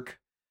Ryan Burke,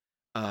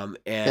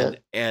 and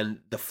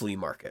the flea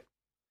market.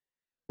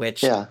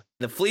 Which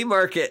the flea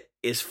market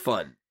is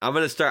fun.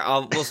 We'll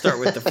start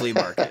with the flea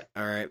market.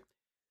 All right.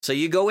 So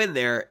you go in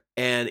there,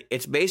 and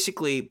it's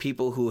basically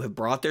people who have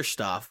brought their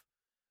stuff,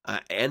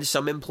 and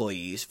some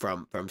employees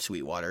from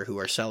Sweetwater who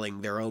are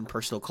selling their own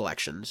personal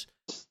collections.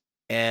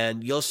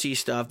 And you'll see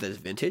stuff that is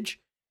vintage,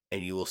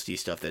 and you will see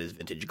stuff that is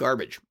vintage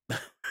garbage.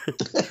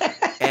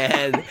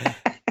 And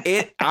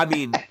if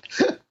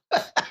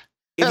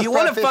you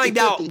want to find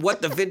out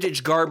what the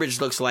vintage garbage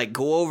looks like,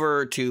 go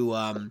over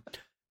to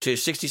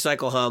 60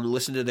 Cycle Hum,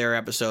 listen to their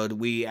episode.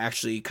 We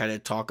actually kind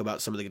of talk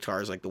about some of the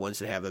guitars, like the ones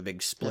that have a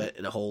big split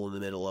and a hole in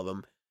the middle of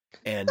them,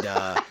 and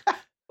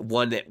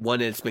one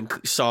that's been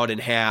sawed in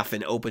half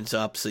and opens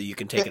up so you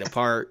can take it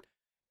apart.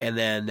 And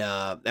then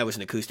that was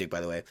an acoustic,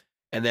 by the way.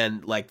 And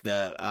then like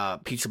the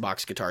pizza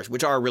box guitars,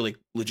 which are really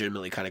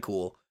legitimately kind of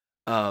cool.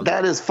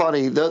 That is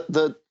funny.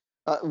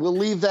 We'll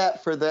leave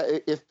that for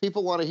if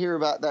people want to hear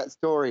about that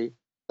story.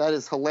 That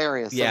is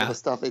hilarious. Some of the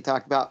stuff they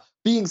talked about,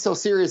 being so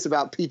serious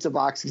about pizza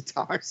box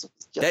guitars.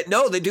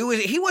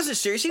 He wasn't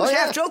serious. He was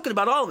half joking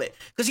about all of it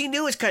because he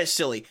knew it's kind of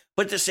silly.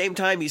 But at the same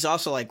time, he's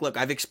also like, look,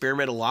 I've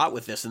experimented a lot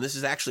with this, and this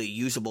is actually a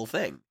usable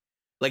thing.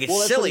 Like,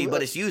 it's silly,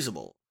 but it's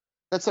usable.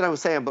 That's what I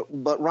was saying.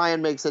 But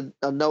Ryan makes a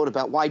note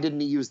about why didn't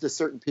he use this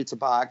certain pizza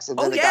box? And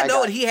and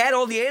he had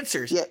all the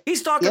answers. Yeah,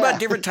 he's talking about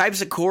different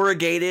types of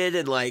corrugated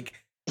and like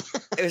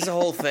it was a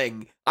whole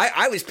thing.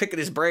 I was picking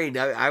his brain.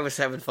 I was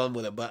having fun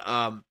with him, but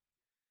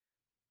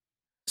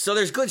so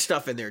there's good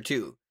stuff in there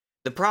too.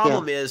 The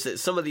problem is that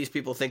some of these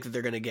people think that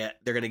they're gonna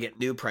get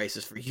new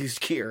prices for used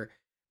gear,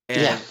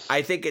 and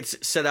I think it's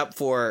set up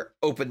for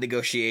open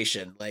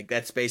negotiation. Like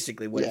that's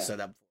basically what it's set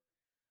up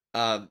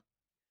for.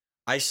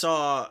 I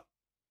saw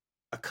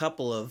a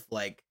couple of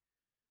like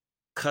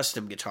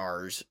custom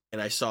guitars, and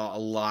I saw a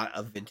lot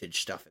of vintage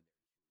stuff in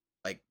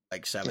there,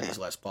 like 70s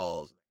Les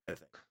Pauls, kind of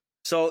thing.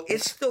 So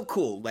it's still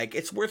cool. Like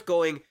it's worth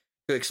going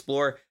to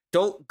explore.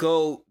 Don't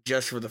go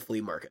just for the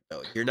flea market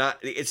though.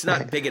 It's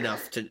not big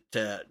enough to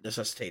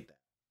necessitate that.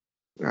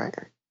 Right.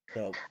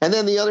 So, and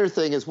then the other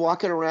thing is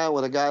walking around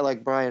with a guy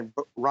like Ryan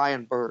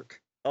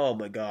Burke. Oh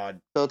my God.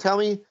 So tell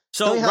me.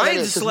 So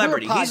Ryan's a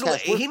celebrity.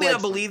 He may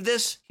not believe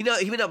this. He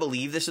may not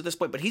believe this at this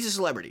point, but he's a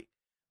celebrity.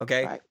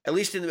 Okay, right. At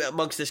least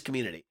amongst this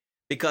community,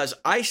 because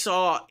I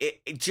saw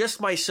it just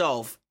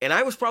myself, and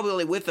I was probably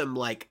only with him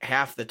like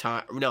half the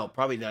time. No,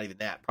 probably not even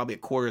that. Probably a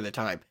quarter of the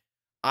time.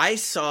 I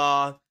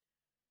saw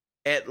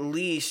at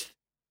least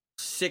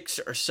 6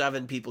 or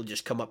 7 people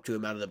just come up to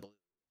him out of the blue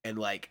and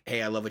like,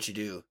 "Hey, I love what you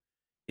do,"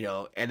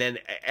 And then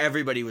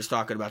everybody was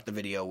talking about the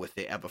video with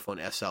the Epiphone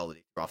SL that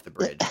he threw off the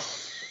bridge,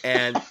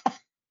 and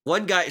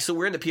one guy. So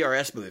we're in the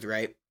PRS booth,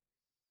 right?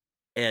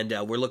 And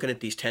we're looking at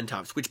these 10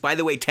 tops, which, by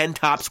the way, 10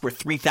 tops were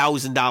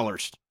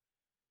 $3,000.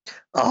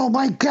 Oh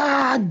my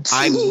God! Jesus.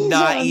 I'm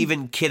not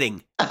even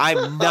kidding.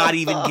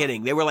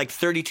 They were like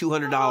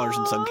 $3,200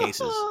 in some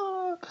cases.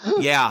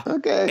 Yeah.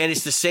 Okay. And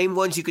it's the same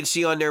ones you can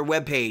see on their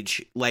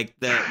webpage. Like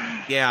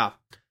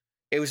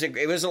it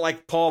wasn't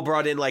like Paul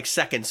brought in like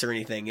seconds or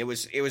anything. It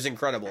was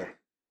incredible.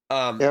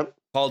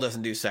 Paul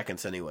doesn't do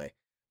seconds anyway.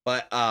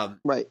 But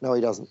right. No,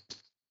 he doesn't.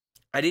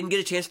 I didn't get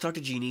a chance to talk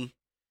to Jeannie.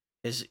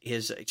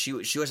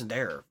 She wasn't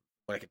there,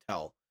 what I could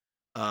tell.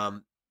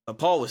 But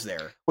Paul was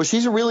there. Well,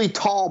 she's a really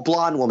tall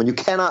blonde woman. You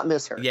cannot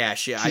miss her. Yeah,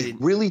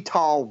 really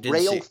tall,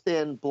 rail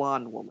thin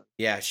blonde woman.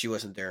 Yeah, she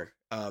wasn't there.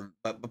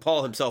 But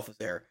Paul himself was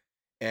there,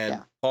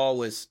 and Paul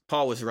was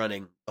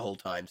running the whole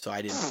time, so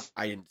I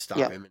didn't stop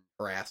him and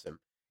harass him.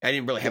 I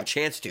didn't really have a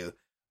chance to,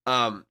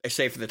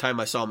 except for the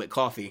time I saw him at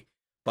coffee.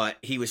 But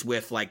he was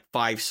with like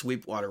 5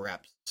 Sweetwater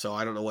reps, so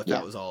I don't know what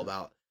that was all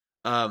about.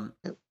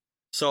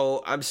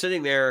 So I'm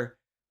sitting there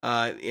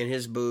in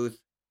his booth,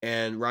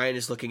 and Ryan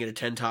is looking at a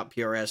 10 top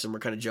PRS, and we're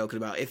kind of joking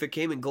about if it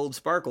came in gold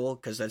sparkle,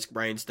 because that's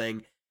Ryan's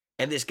thing.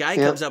 And this guy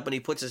comes up and he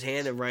puts his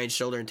hand on Ryan's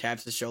shoulder and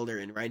taps his shoulder,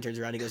 and Ryan turns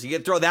around and he goes, "You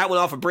gonna throw that one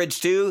off a bridge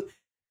too?"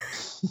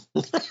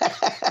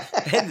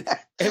 and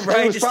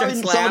Ryan just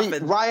starts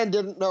laughing. Ryan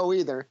didn't know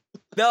either.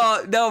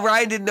 No,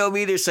 Ryan didn't know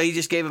me either. So he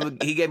just gave him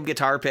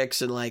guitar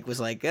picks and like was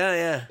like, "Oh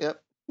yeah,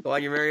 go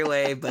on your merry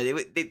way." But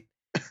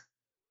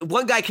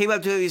one guy came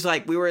up to him. He's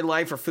like, we were in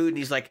line for food, and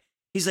he's like,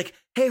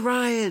 "Hey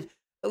Ryan,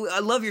 I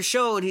love your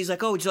show." And he's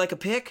like, "Oh, would you like a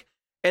pic?"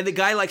 And the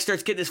guy like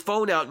starts getting his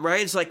phone out, and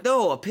Ryan's like,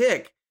 "No, a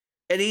pic."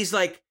 And he's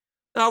like,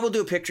 "Oh, we'll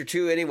do a picture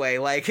too anyway."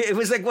 Like it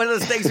was like one of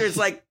those things where it's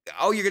like,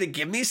 "Oh, you're gonna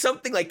give me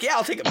something?" Like, "Yeah,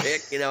 I'll take a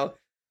pic," Yeah.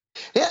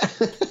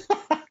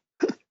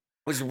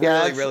 It was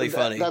really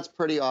funny. That's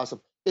pretty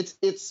awesome.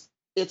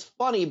 it's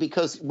funny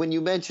because when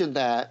you mentioned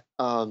that,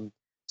 so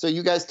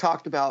you guys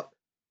talked about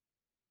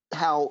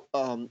how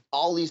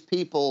all these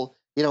people,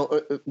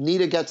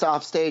 Nita gets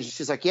off stage and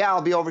she's like, "Yeah,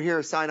 I'll be over here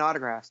to sign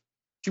autographs."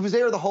 She was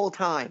there the whole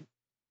time.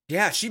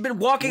 Yeah, she'd been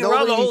walking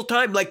around the whole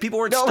time. Like people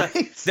weren't stuck.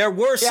 There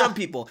were some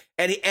people,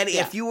 and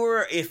if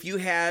you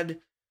had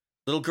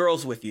little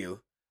girls with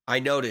you, I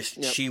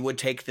noticed she would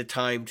take the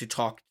time to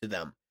talk to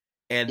them,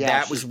 and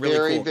that was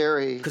really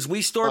cool. Because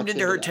we stormed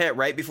into her tent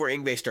right before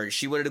Ingve started.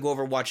 She wanted to go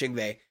over and watch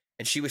Ingve,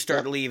 and she was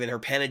starting to leave, and her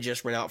pen had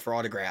just run out for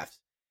autographs.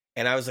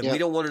 And I was like, "We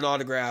don't want an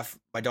autograph.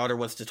 My daughter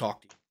wants to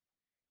talk to you."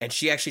 And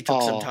she actually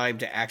took some time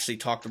to actually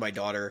talk to my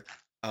daughter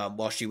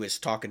while she was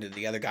talking to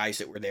the other guys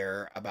that were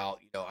there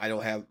about, I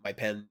don't have my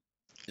pen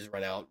is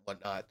run out,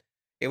 whatnot.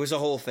 It was a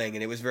whole thing,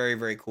 and it was very,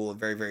 very cool and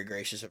very, very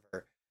gracious of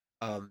her.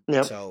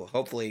 So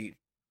hopefully,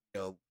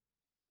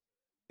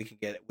 we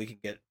can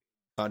get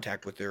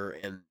contact with her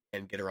and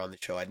get her on the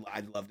show.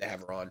 I'd love to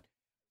have her on.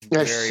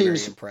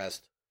 Very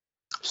impressed.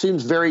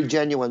 Seems very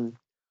genuine.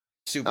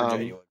 Super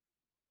genuine.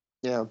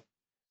 Yeah.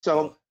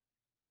 So,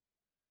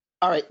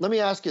 all right, let me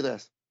ask you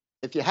this.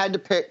 If you had to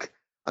pick,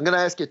 I'm going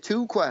to ask you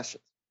two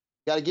questions.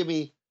 You got to give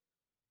me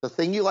the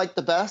thing you like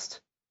the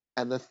best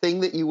and the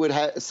thing that you would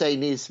say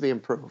needs to be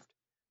improved.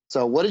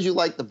 So what did you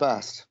like the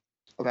best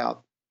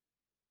about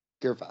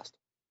Gearfest?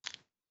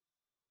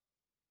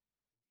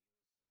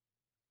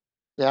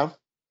 Yeah.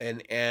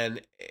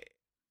 And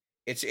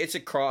it's a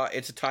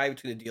tie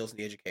between the deals and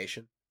the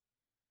education.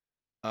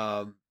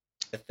 The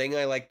thing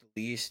I like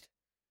the least,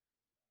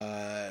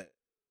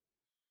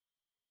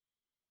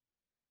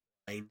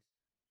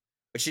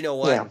 but you know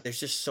what? Yeah. There's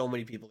just so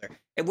many people there.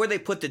 And where they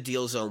put the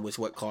deal zone was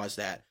what caused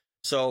that.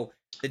 So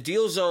the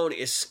deal zone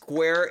is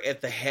square at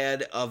the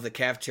head of the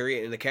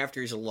cafeteria, and the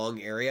cafeteria is a long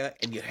area,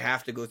 and you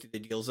have to go through the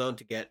deal zone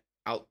to get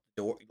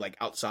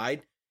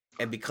outside.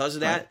 And because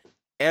of that,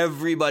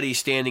 everybody's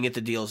standing at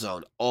the deal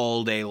zone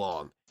all day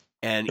long.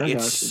 And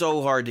it's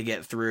so hard to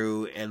get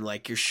through, and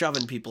you're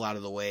shoving people out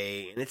of the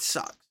way, and it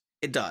sucks.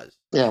 It does.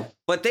 Yeah.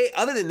 But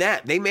other than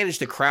that, they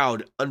managed the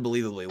crowd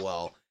unbelievably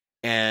well.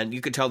 And you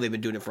could tell they've been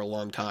doing it for a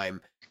long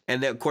time.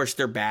 And of course,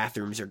 their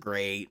bathrooms are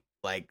great.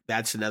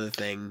 That's another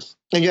thing.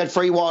 And you had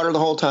free water the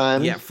whole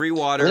time. Yeah, free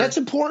water. And that's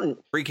important.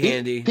 Free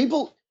candy.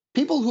 People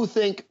who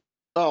think,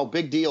 oh,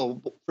 big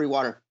deal, free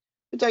water.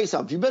 Let me tell you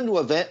something. If you've been to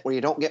an event where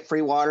you don't get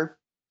free water,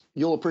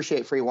 you'll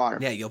appreciate free water.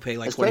 Yeah, you'll pay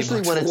especially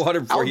 $20 when for it's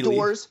water before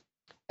outdoors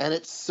and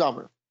it's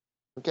summer.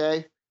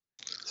 Okay?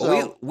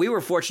 So, we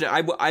were fortunate.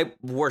 I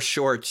wore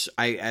shorts.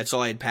 That's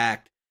all I had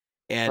packed.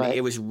 And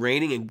it was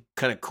raining and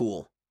kind of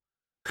cool.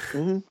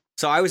 Mm-hmm.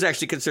 So I was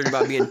actually concerned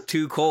about being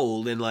too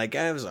cold, and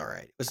it was all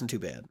right. It wasn't too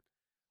bad.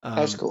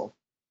 That's cool.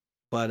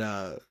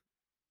 But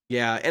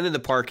yeah, and then the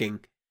parking,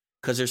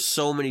 because there's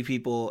so many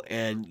people,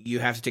 and you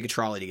have to take a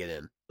trolley to get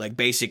in.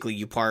 Basically,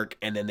 you park,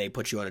 and then they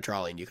put you on a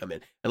trolley, and you come in,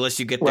 unless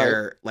you get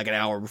there an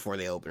hour before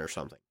they open or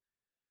something.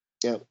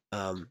 Yep.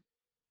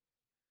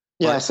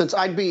 Yeah, since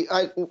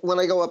when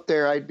I go up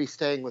there, I'd be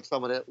staying with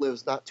someone that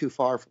lives not too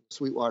far from the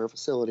Sweetwater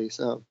facility,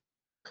 so.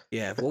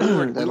 Yeah, well,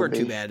 we weren't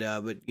too bad,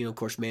 but of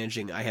course,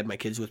 managing. I had my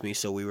kids with me,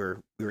 so we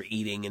were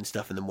eating and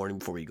stuff in the morning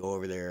before we go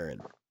over there.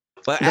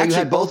 But actually, you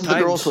had both of the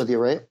girls with you,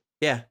 right?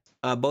 Yeah,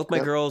 both my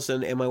girls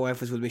and my wife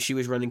was with me. She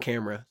was running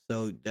camera,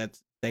 so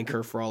thank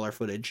her for all our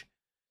footage.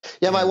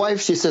 Yeah, my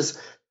wife, she says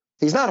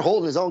he's not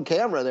holding his own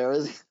camera there,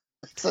 is he?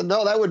 I said,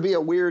 no, that would be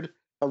a weird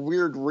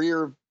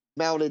rear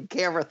mounted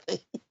camera thing.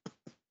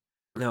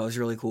 No, it was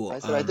really cool. I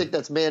said, I think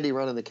that's Mandy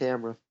running the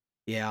camera.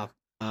 Yeah.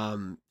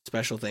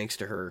 Special thanks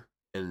to her.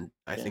 And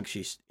I think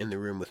she's in the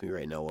room with me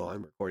right now while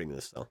I'm recording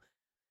this. So,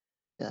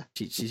 yeah,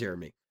 she's hearing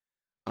me.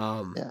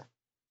 Yeah.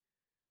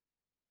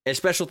 And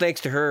special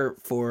thanks to her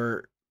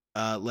for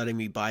letting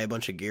me buy a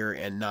bunch of gear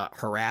and not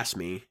harass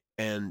me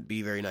and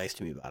be very nice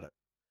to me about it.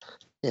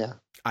 Yeah.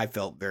 I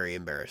felt very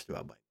embarrassed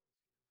about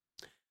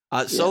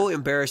buying. So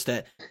embarrassed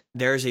that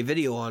there's a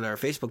video on our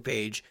Facebook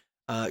page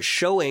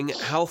showing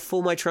how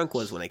full my trunk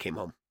was when I came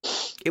home.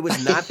 It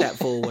was not that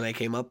full when I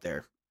came up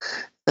there.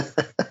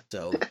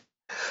 So.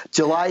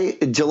 July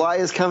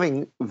is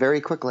coming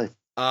very quickly.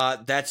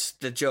 That's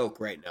the joke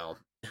right now.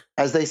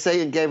 As they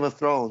say in Game of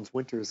Thrones,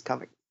 winter is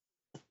coming.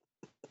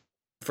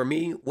 For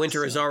me,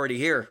 winter is already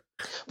here.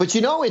 But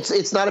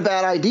it's not a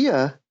bad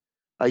idea.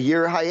 A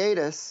year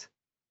hiatus,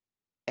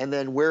 and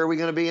then where are we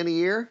going to be in a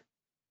year?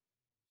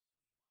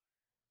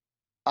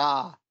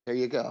 There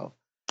you go.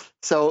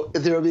 So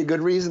there will be a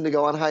good reason to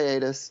go on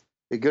hiatus,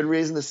 a good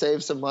reason to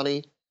save some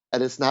money.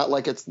 And it's not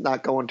like it's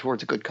not going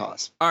towards a good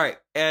cause. All right.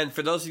 And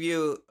for those of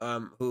you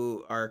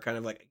who are kind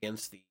of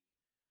against the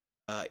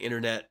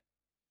internet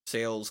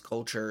sales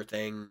culture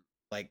thing,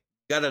 you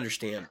got to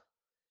understand,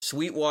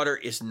 Sweetwater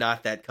is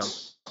not that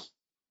company.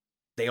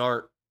 They're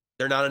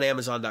not on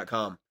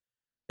Amazon.com.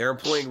 They're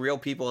employing real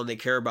people and they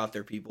care about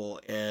their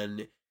people.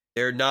 And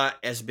they're not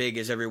as big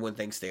as everyone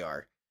thinks they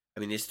are. I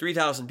mean, it's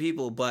 3,000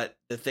 people, but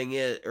the thing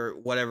is, or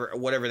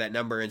whatever that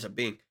number ends up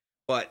being.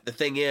 But the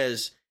thing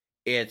is,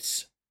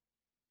 it's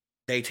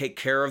they take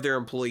care of their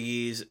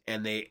employees,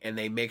 and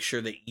they make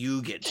sure that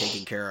you get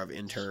taken care of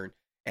in turn,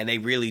 and they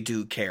really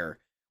do care.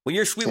 When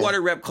your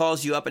Sweetwater rep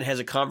calls you up and has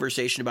a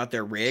conversation about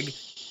their rig,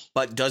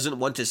 but doesn't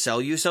want to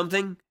sell you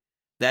something,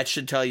 that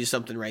should tell you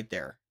something right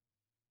there.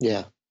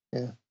 Yeah.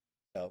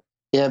 So.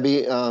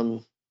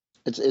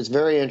 It's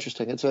very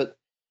interesting. It's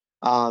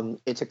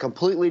a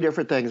completely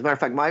different thing. As a matter of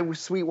fact, my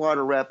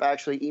Sweetwater rep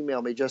actually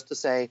emailed me just to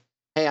say,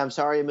 "Hey, I'm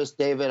sorry I missed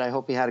David. I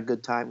hope he had a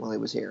good time while he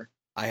was here."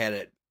 I had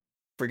a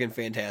friggin'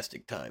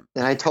 fantastic time.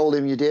 And I told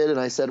him you did, and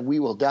I said, "We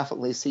will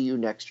definitely see you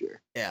next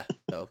year." Yeah.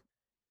 So.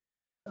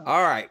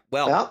 All right.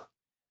 Well,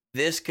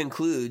 this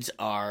concludes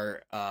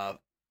our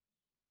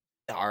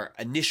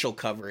initial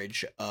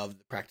coverage of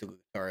the Practical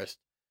Guitarist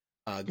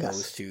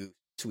goes to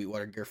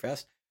Sweetwater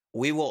Gearfest.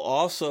 We will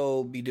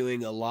also be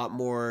doing a lot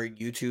more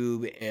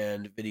YouTube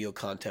and video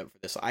content for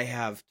this. I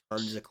have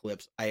tons of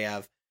clips. I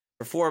have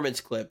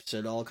performance clips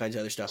and all kinds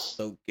of other stuff.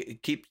 So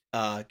keep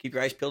your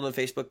eyes peeled on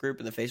the Facebook group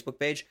and the Facebook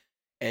page,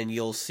 and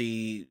you'll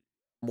see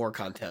more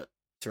content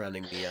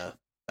surrounding the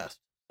fest.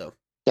 So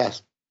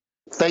yes,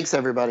 thanks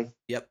everybody.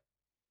 Yep.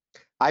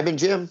 I've been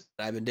Jim.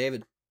 I've been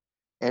David.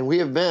 And we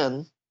have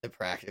been the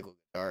Practical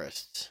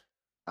Guitarists.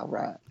 All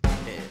right.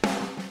 Yeah.